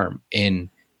bodily harm. And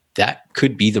that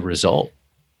could be the result,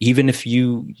 even if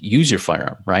you use your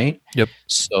firearm, right? Yep.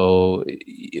 So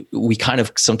we kind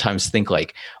of sometimes think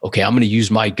like, okay, I'm going to use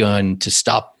my gun to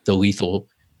stop the lethal,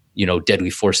 deadly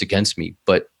force against me,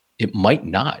 but it might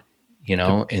not,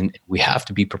 Yep. and we have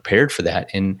to be prepared for that.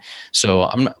 And so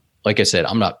I'm not, like I said,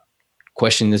 I'm not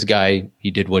questioning this guy.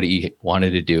 He did what he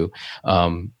wanted to do.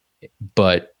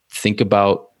 But think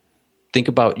about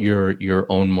your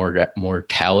own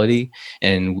mortality,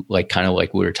 and kind of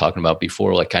like we were talking about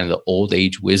before, like kind of the old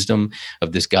age wisdom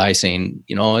of this guy saying,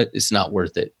 it's not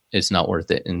worth it. It's not worth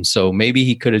it. And so maybe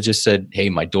he could have just said, hey,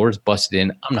 my door's busted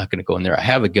in. I'm not going to go in there. I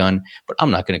have a gun, but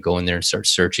I'm not going to go in there and start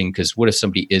searching, because what if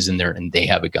somebody is in there and they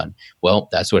have a gun? Well,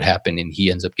 that's what happened, and he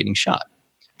ends up getting shot.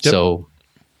 Yep. So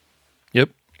yep.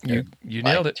 You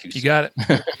nailed it. You got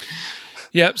it.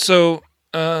 Yeah. So,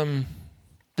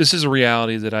 this is a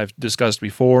reality that I've discussed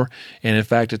before, and in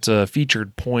fact, it's a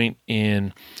featured point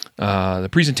in the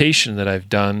presentation that I've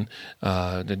done.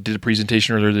 I did a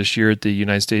presentation earlier this year at the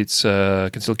United States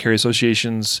Concealed Carry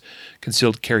Association's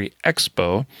Concealed Carry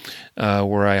Expo,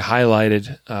 where I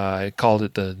highlighted, I called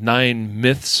it the 9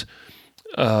 myths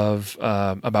of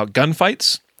about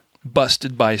gunfights,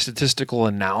 busted by statistical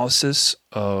analysis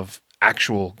of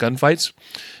actual gunfights.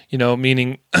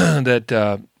 Meaning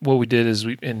that what we did is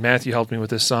and Matthew helped me with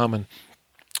this some, and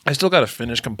I still got to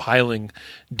finish compiling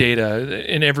data.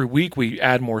 And every week we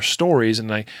add more stories,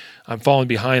 and I'm falling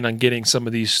behind on getting some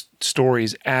of these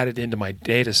stories added into my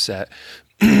data set.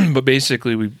 But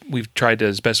basically, we've tried to,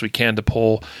 as best we can, to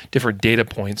pull different data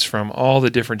points from all the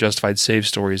different justified save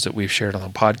stories that we've shared on the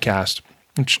podcast,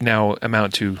 which now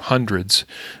amount to hundreds,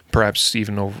 perhaps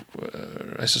even over.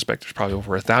 I suspect there's probably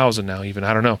over 1,000 now. Even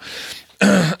I don't know.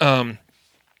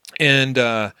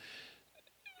 And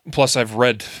plus I've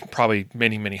read probably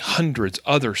many, many hundreds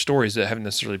other stories that haven't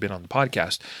necessarily been on the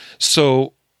podcast.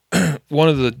 So one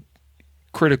of the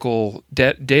critical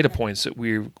data points that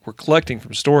we're collecting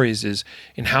from stories is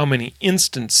in how many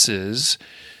instances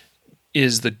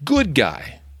is the good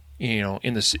guy,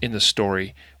 in the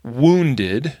story,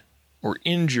 wounded or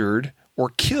injured or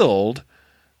killed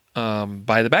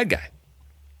by the bad guy,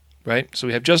 right? So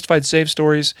we have justified save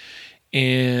stories.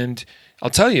 And I'll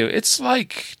tell you, it's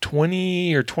like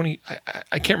 20 or 20.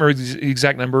 I can't remember the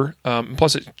exact number.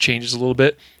 Plus, it changes a little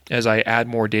bit as I add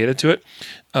more data to it.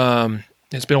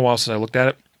 It's been a while since I looked at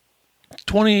it.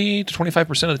 20 to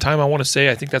 25% of the time, I want to say,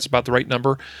 I think that's about the right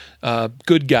number.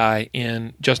 Good guy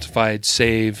in justified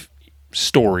save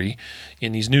story,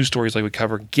 in these news stories like we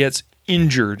cover, gets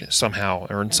injured somehow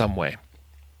or in some way.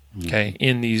 Okay,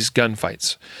 in these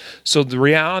gunfights. So the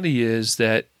reality is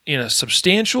that in a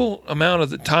substantial amount of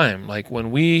the time, like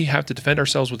when we have to defend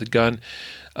ourselves with a gun,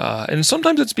 and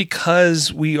sometimes it's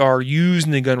because we are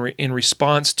using the gun in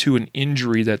response to an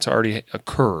injury that's already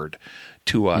occurred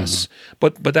to us.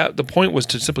 Mm-hmm. But the point was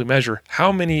to simply measure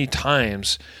how many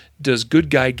times does good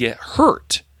guy get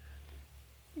hurt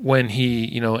when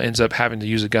he ends up having to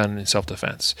use a gun in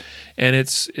self-defense, and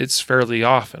it's fairly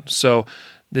often. So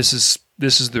this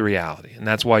is the reality, and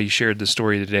that's why you shared the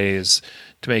story today, is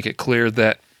to make it clear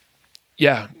that,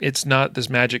 yeah, it's not this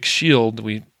magic shield.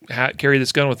 We carry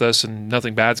this gun with us, and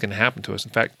nothing bad's going to happen to us.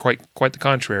 In fact, quite the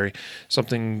contrary.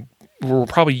 We're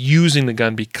probably using the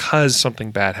gun because something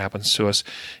bad happens to us,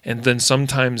 and then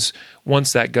sometimes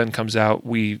once that gun comes out,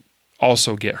 we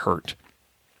also get hurt.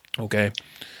 Okay,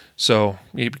 so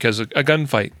because a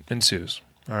gunfight ensues.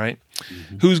 All right,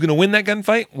 Who's going to win that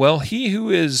gunfight? Well, he who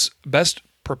is best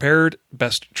prepared,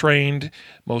 best trained,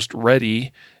 most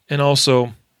ready, and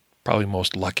also probably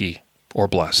most lucky or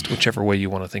blessed, whichever way you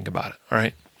want to think about it. All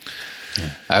right.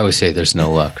 Yeah. I always say there's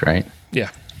no luck, right? Yeah.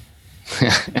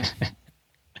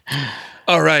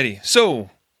 All righty. So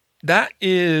that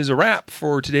is a wrap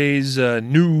for today's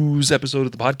news episode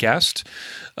of the podcast.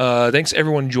 Thanks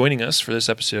everyone joining us for this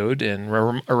episode. And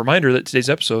a reminder that today's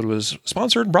episode was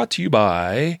sponsored and brought to you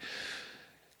by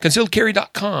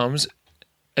ConcealedCarry.com's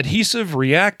adhesive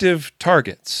reactive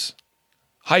targets.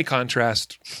 High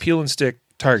contrast, peel and stick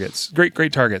targets.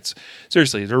 Great targets.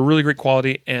 Seriously, they're really great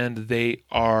quality, and they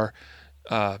are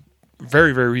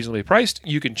very, very reasonably priced.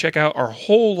 You can check out our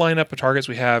whole lineup of targets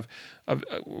we have,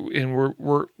 and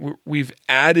we've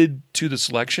added to the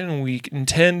selection. We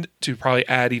intend to probably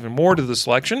add even more to the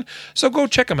selection. So go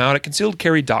check them out at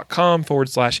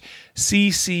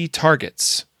concealedcarry.com/CC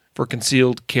targets for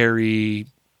concealed carry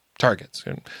targets.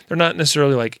 And they're not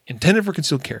necessarily like intended for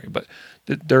concealed carry, but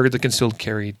they're the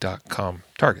concealedcarry.com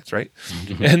targets, right?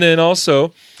 Mm-hmm. And then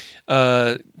also,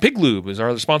 Pig Lube is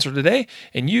our sponsor today.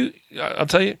 And I'll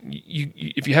tell you,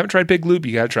 if you haven't tried Pig Lube,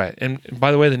 you got to try it. And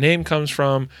by the way, the name comes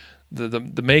from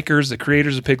the makers, the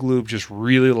creators of Pig Lube just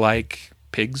really like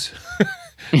pigs,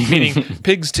 meaning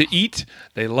pigs to eat.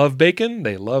 They love bacon,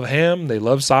 they love ham, they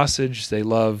love sausage, they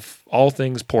love all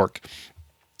things pork.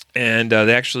 And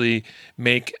they actually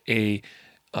make a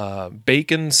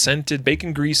bacon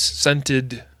grease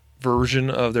scented version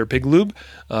of their Pig Lube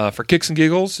for kicks and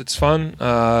giggles. It's fun.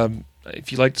 If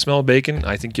you like the smell of bacon,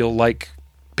 I think you'll like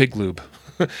Pig Lube.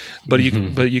 But you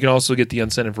can also get the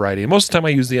unscented variety. And most of the time,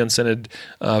 I use the unscented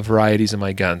varieties in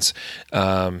my guns.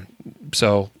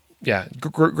 So yeah,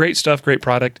 great stuff, great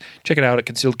product. Check it out at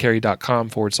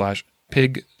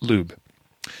concealedcarry.com/Pig Lube.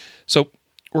 So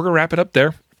we're gonna wrap it up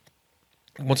there.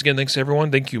 Once again, thanks to everyone.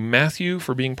 Thank you, Matthew,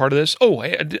 for being part of this. Oh,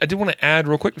 I did want to add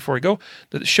real quick before I go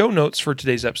that the show notes for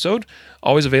today's episode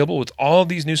always available with all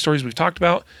these news stories we've talked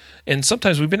about. And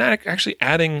sometimes we've been actually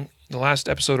adding the last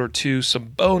episode or two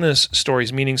some bonus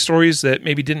stories, meaning stories that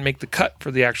maybe didn't make the cut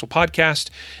for the actual podcast.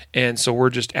 And so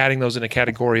we're just adding those in a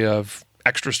category of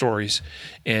extra stories.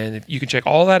 And you can check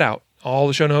all that out. All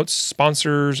the show notes,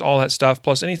 sponsors, all that stuff,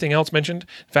 plus anything else mentioned.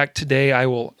 In fact, today I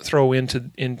will throw into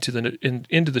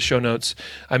the show notes.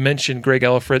 I mentioned Greg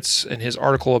Ellifritz and his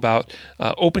article about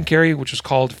open carry, which is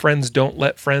called "Friends Don't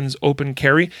Let Friends Open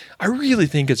Carry." I really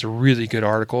think it's a really good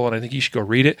article, and I think you should go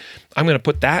read it. I'm going to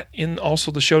put that in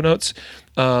also the show notes.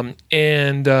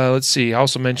 And let's see. I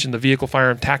also mentioned the vehicle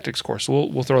firearm tactics course. So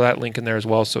we'll throw that link in there as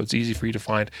well, so it's easy for you to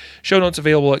find. Show notes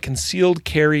available at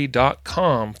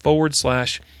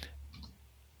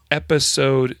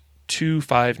concealedcarry.com/episode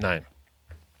 259.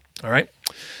 All right.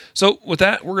 So with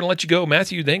that, we're going to let you go.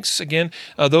 Matthew, thanks again.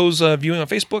 Those viewing on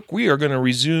Facebook, we are going to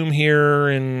resume here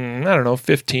in,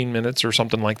 15 minutes or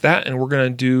something like that. And we're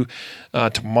going to do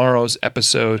tomorrow's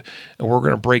episode, and we're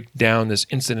going to break down this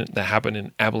incident that happened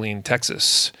in Abilene,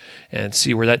 Texas, and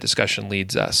see where that discussion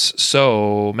leads us.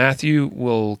 So Matthew,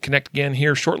 we'll connect again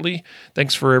here shortly.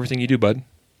 Thanks for everything you do, bud.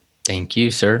 Thank you,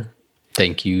 sir.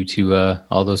 Thank you to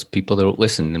all those people that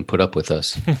listen and put up with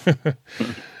us.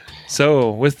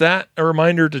 So with that, a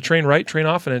reminder to train right, train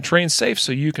often, and train safe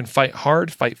so you can fight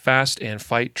hard, fight fast, and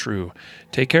fight true.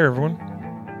 Take care, everyone.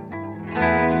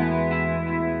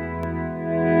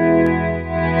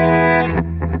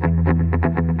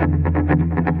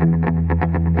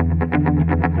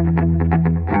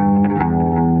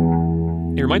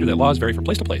 A reminder that laws vary from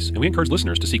place to place, and we encourage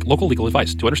listeners to seek local legal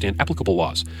advice to understand applicable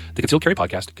laws. The Concealed Carry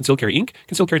Podcast, Concealed Carry Inc.,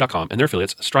 ConcealedCarry.com, and their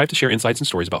affiliates strive to share insights and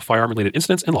stories about firearm-related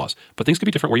incidents and laws, but things could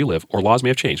be different where you live, or laws may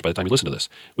have changed by the time you listen to this.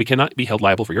 We cannot be held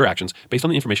liable for your actions based on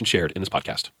the information shared in this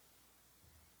podcast.